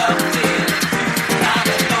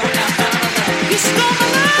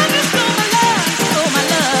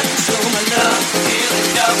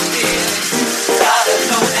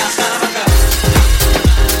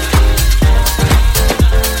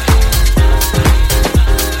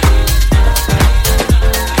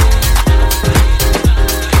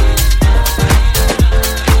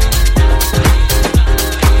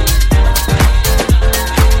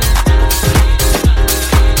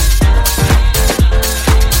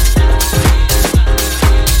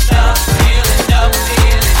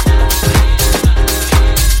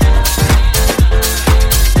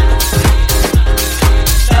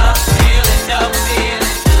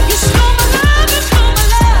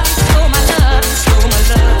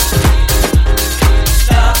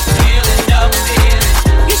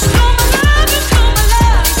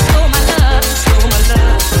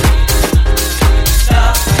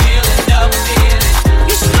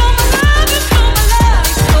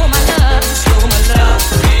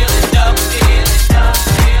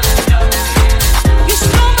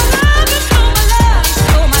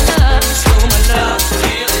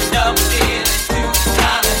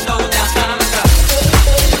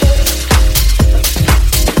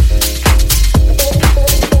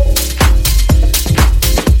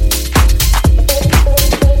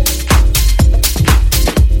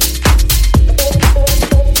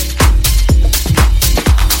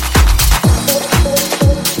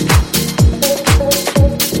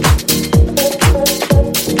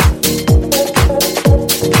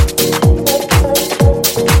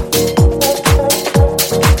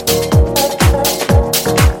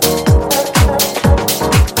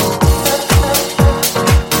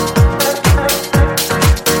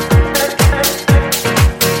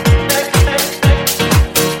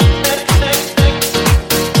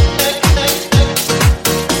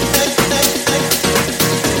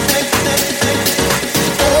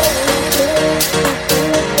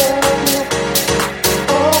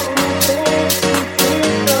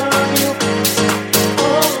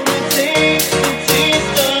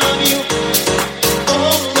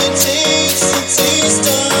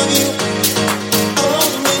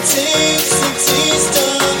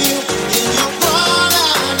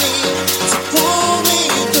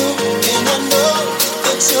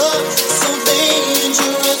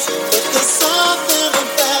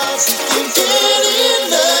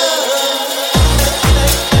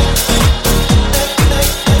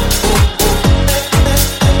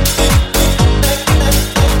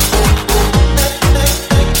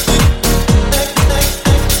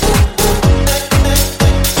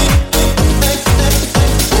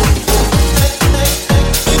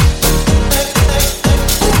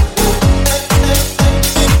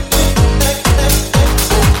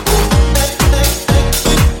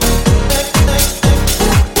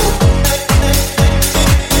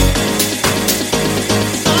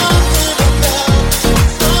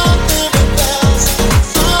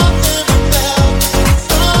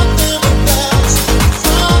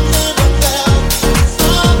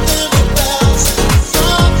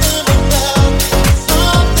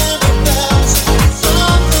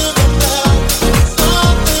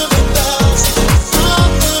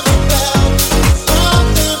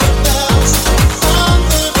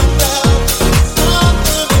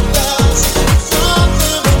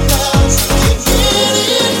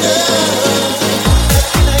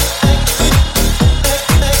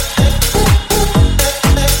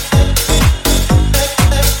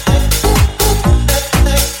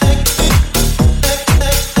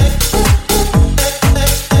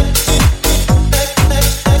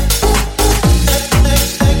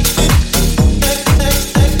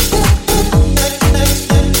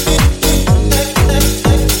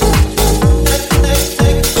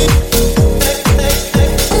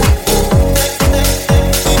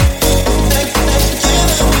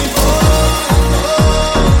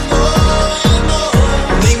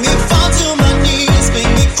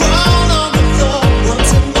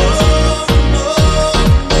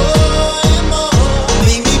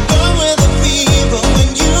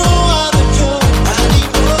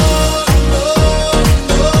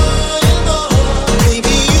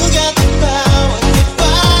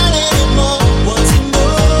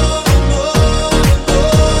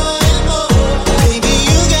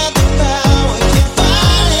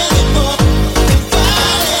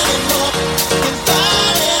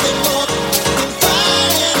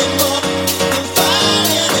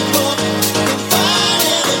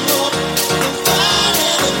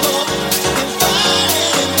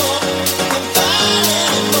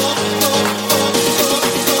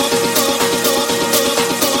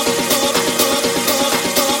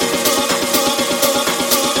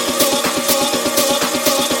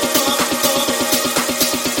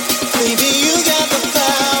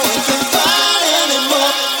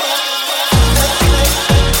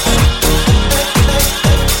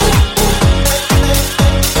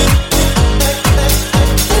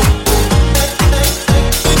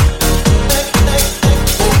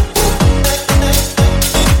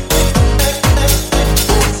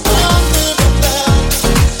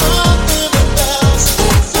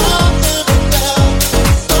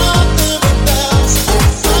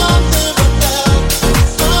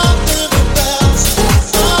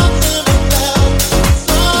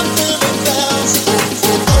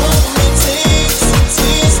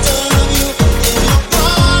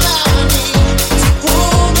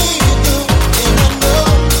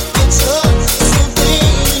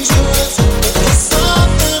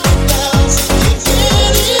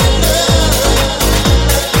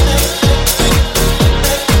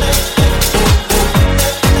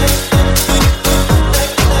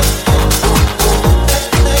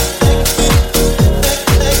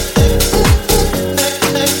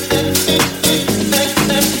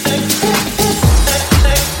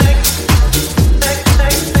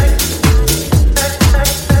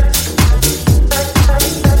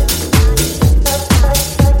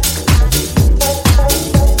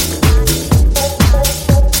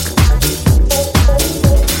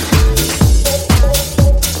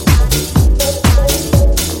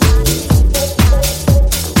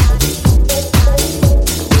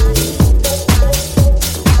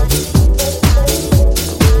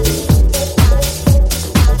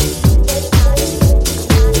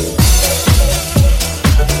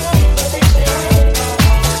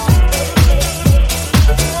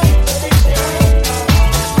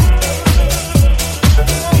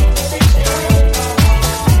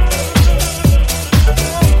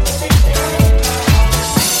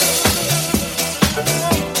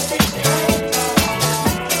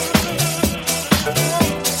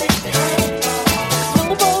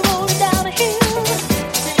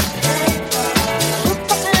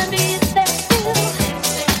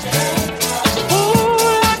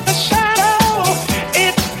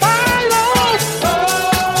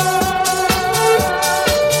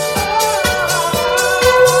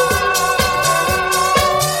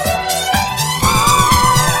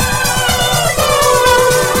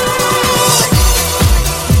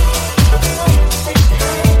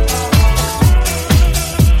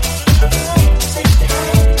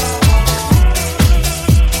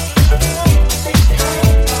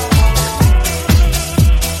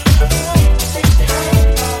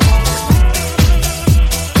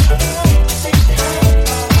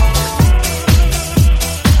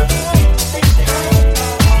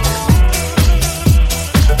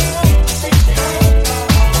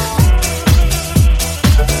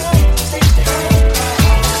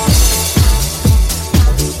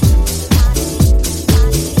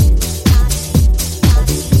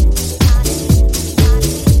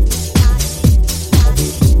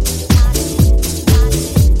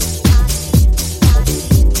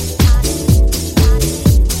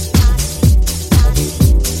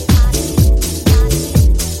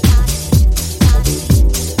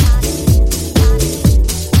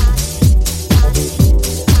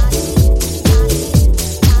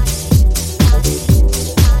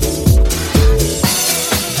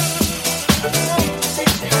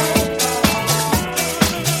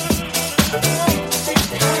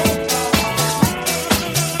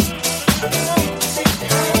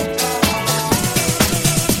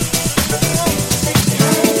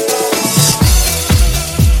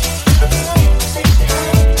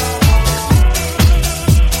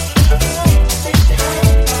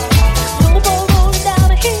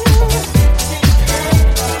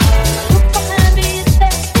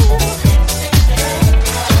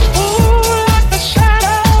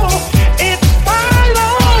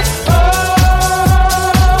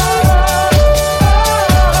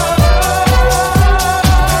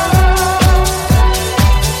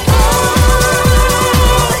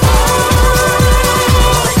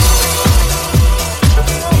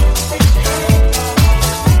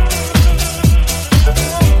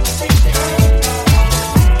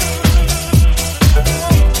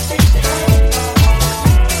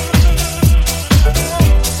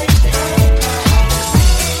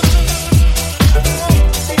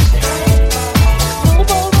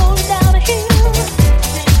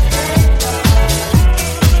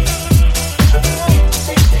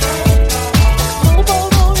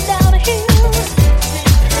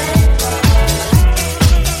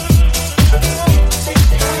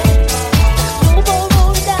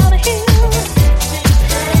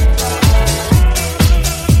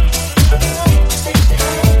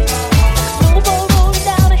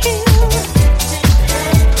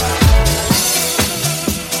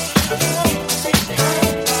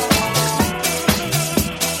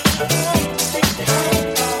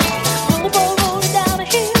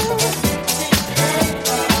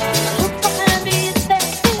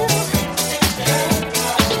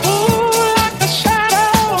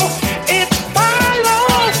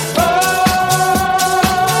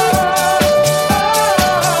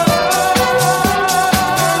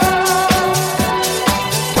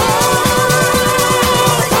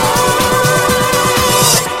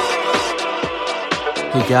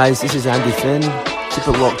 guys, this is Andy Finn. Keep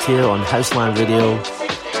it locked here on Houseland Radio.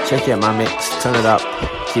 Check out my mix, turn it up,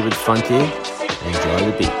 keep it funky, and enjoy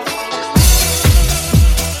the beat.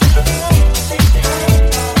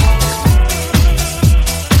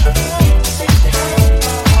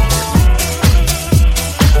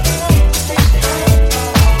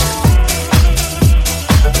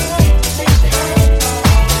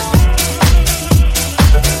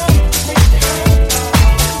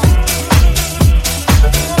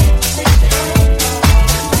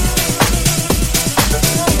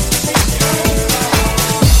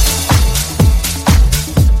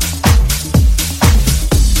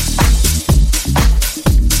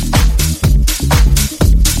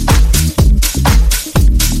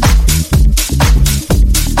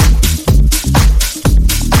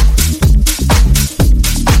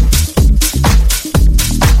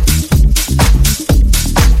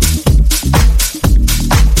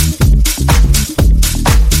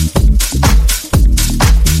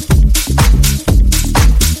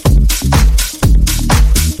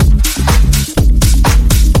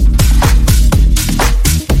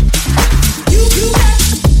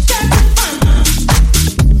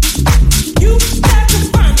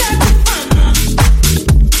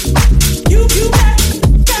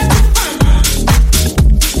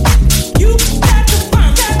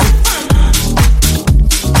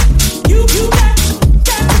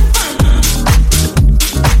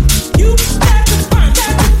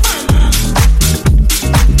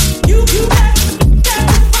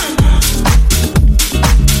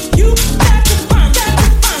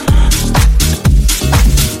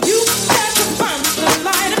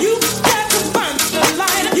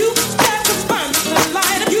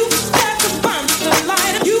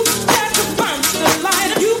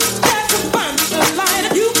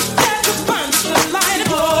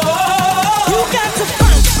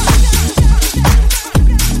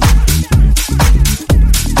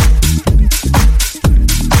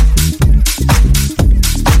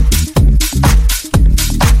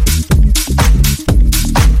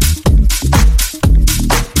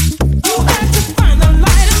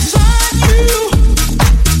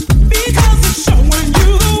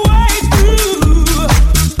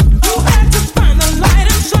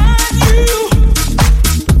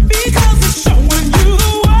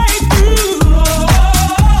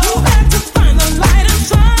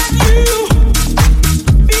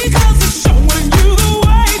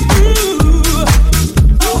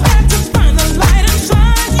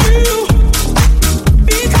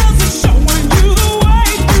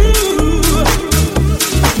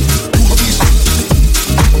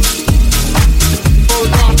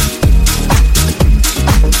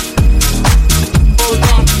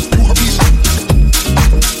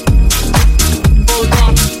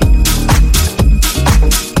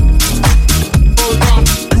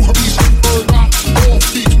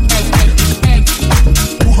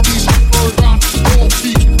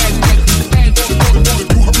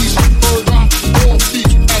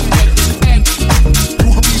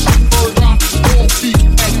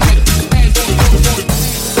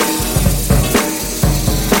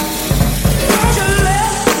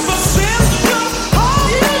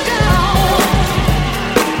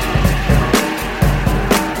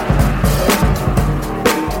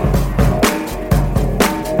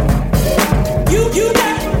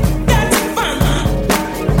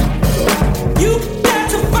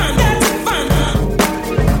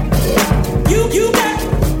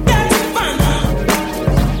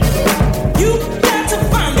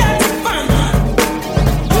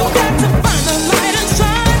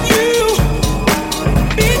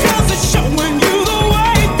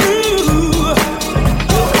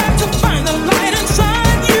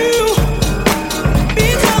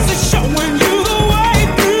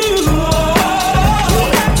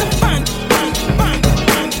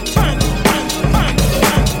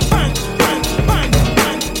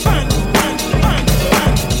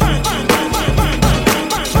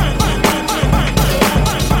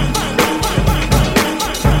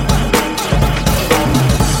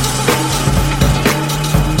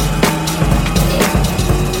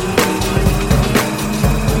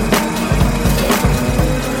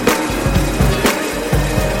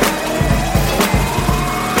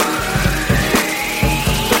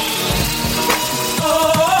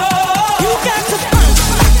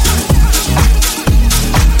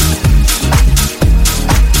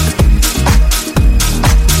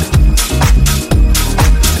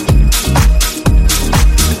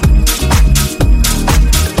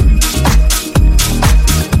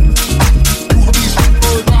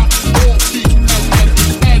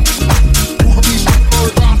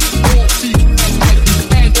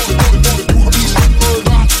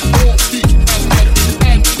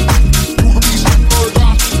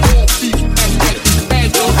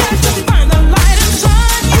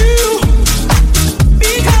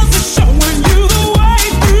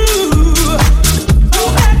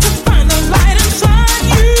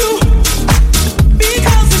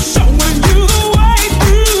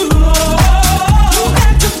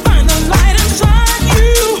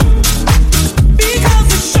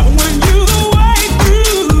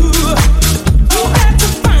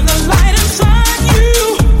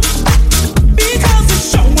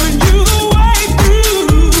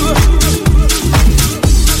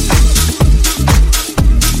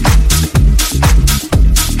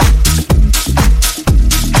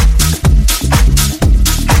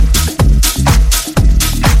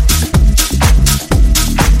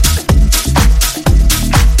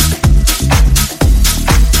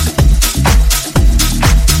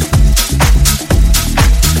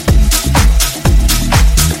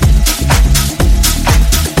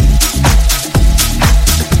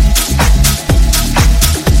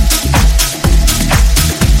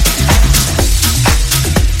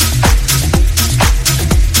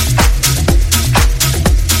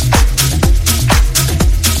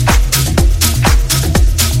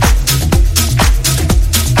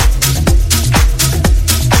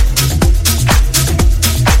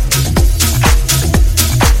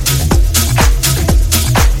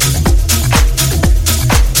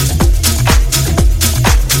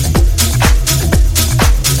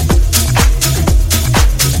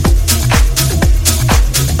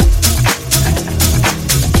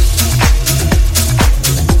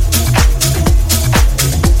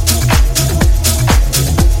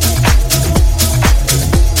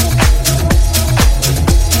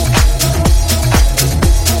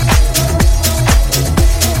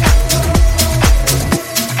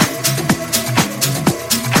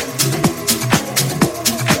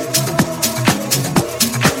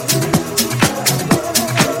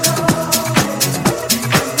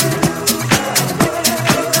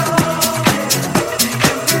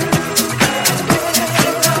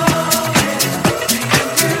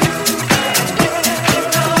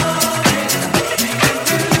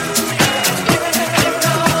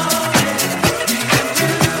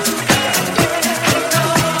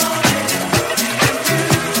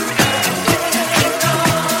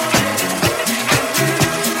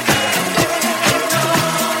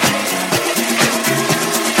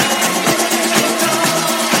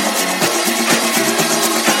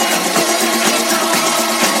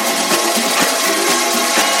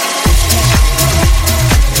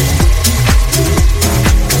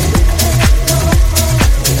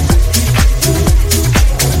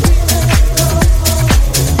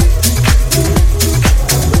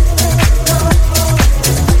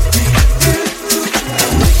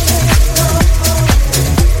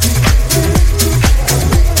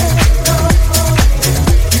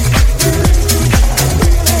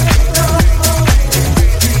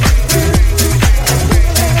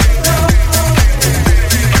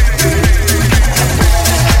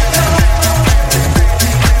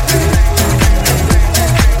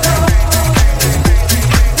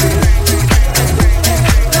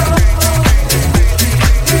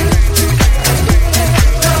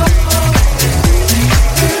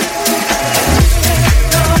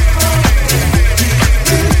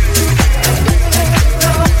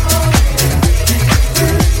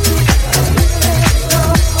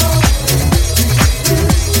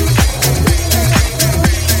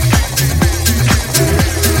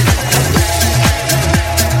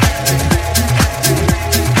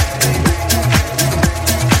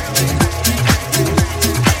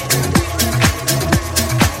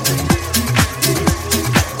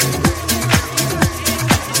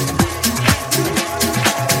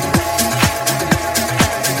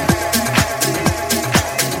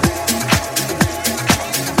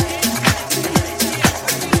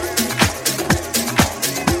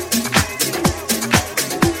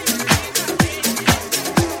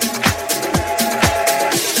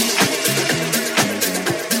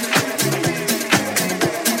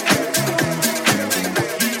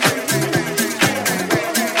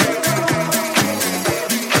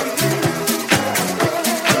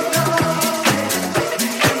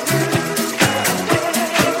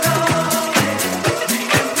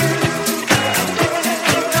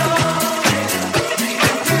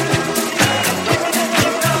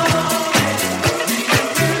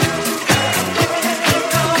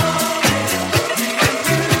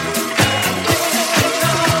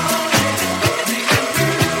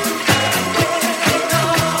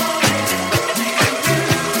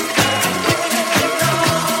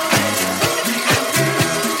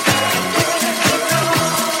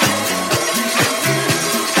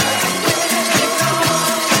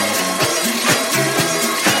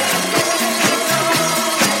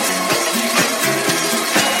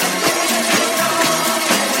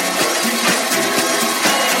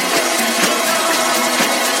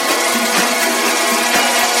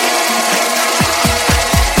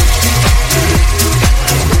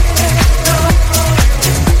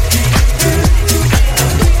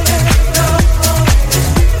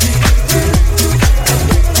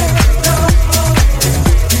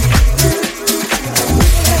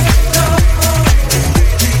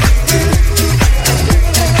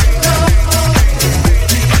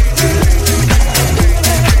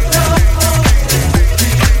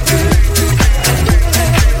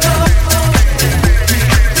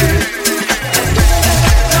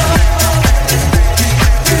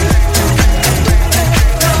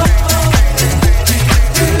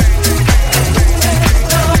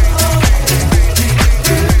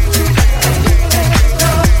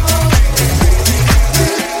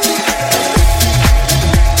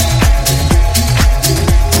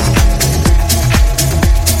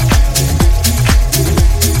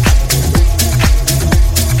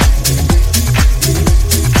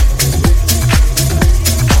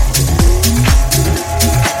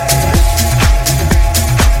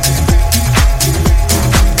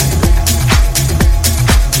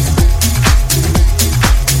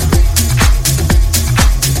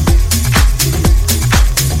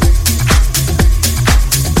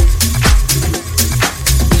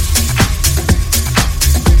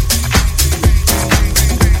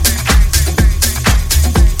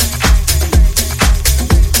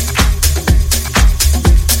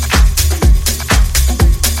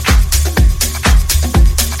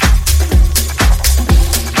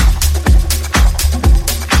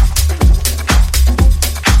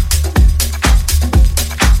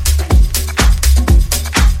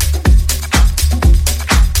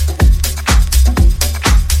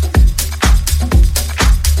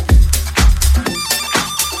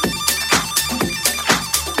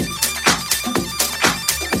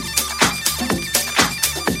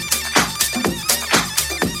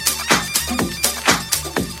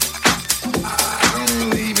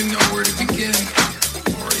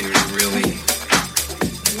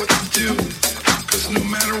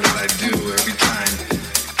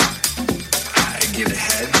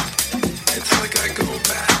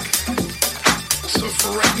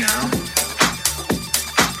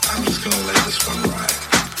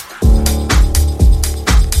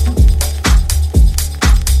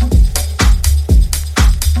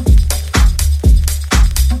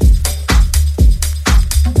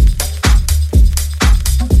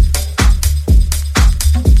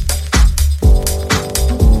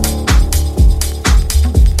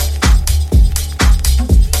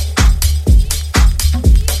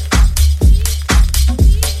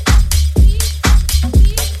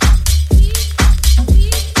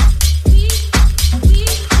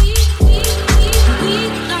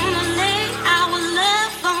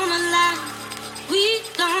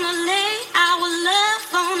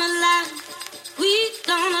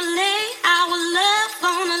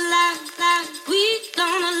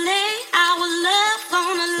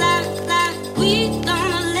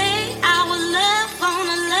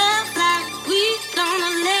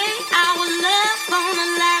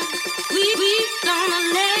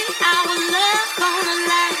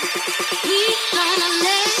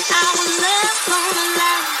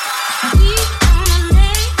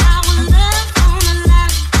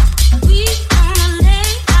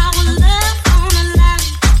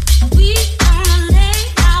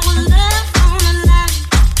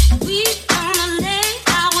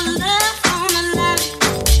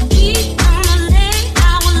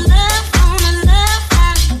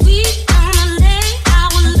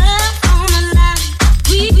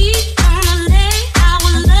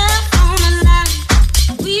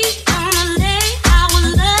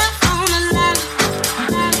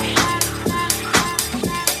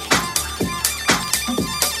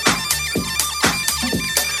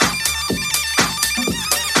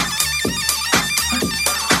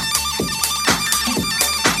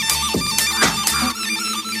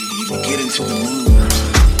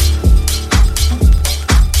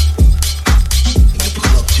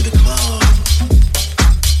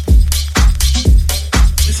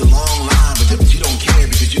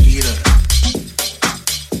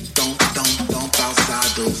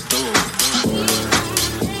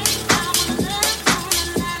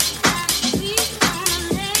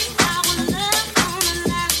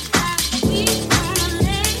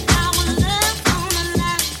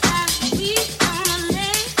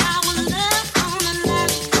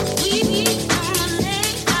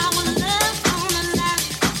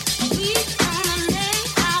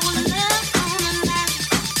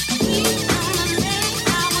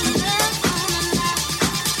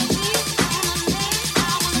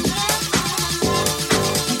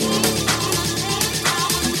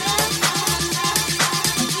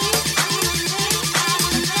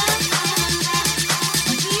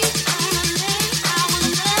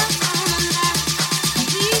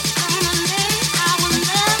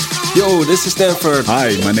 Yo, this is Stanford.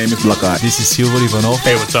 Hi, my name is Black Eye. This is Silver Ivanov.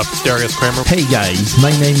 Hey, what's up? It's Darius Kramer. Hey guys, my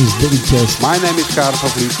name is David Kest. My name is Karel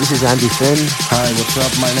Pavlik. This is Andy Finn. Hi, what's up?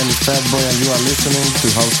 My name is Fatboy and you are listening to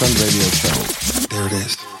Houseland Radio Show. There it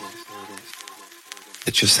is.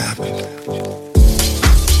 It just happened.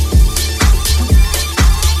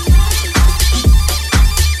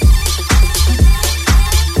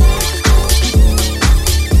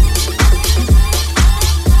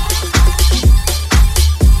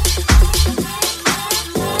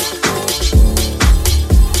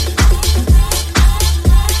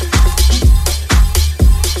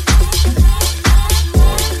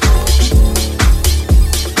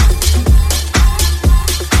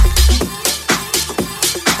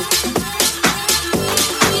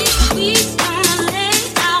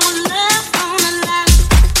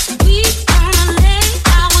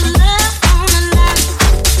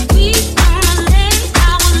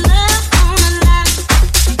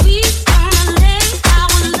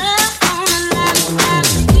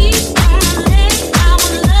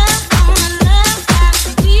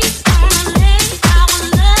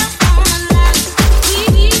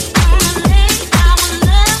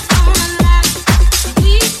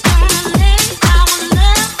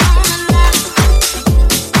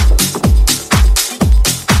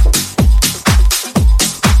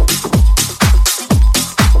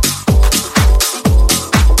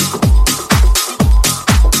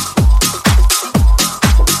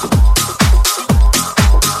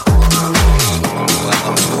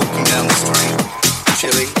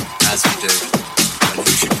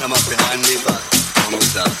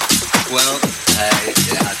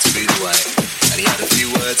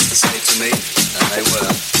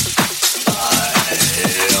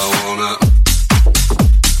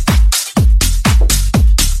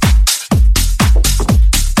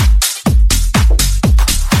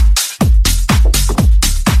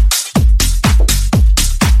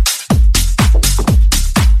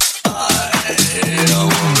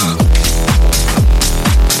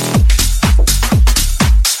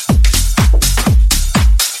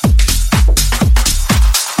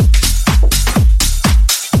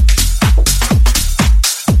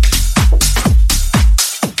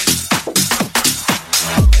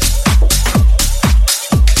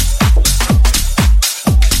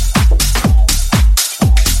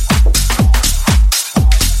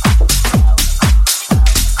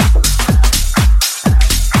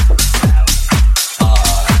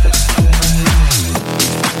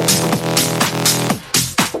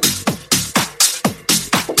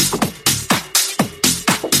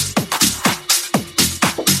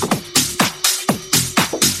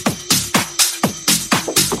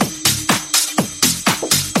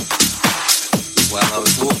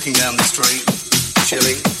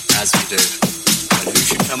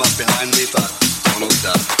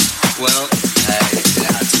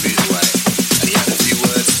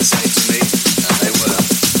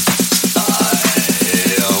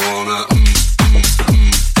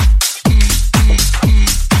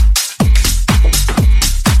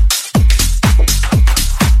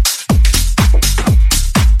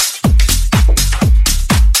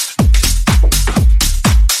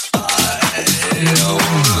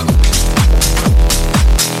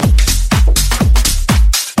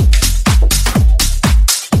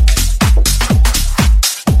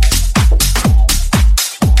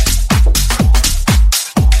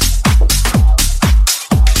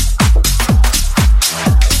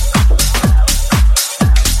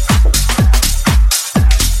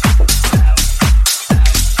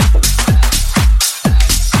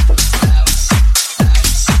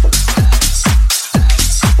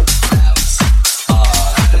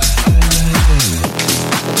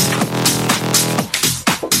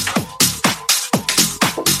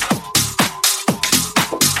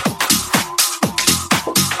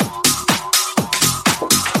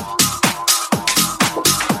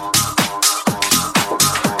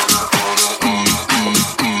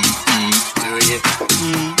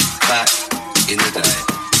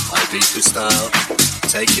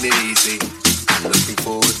 Taking it easy and looking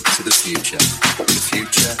forward to the future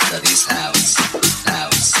that is house,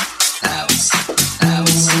 house, house,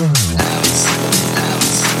 house, house.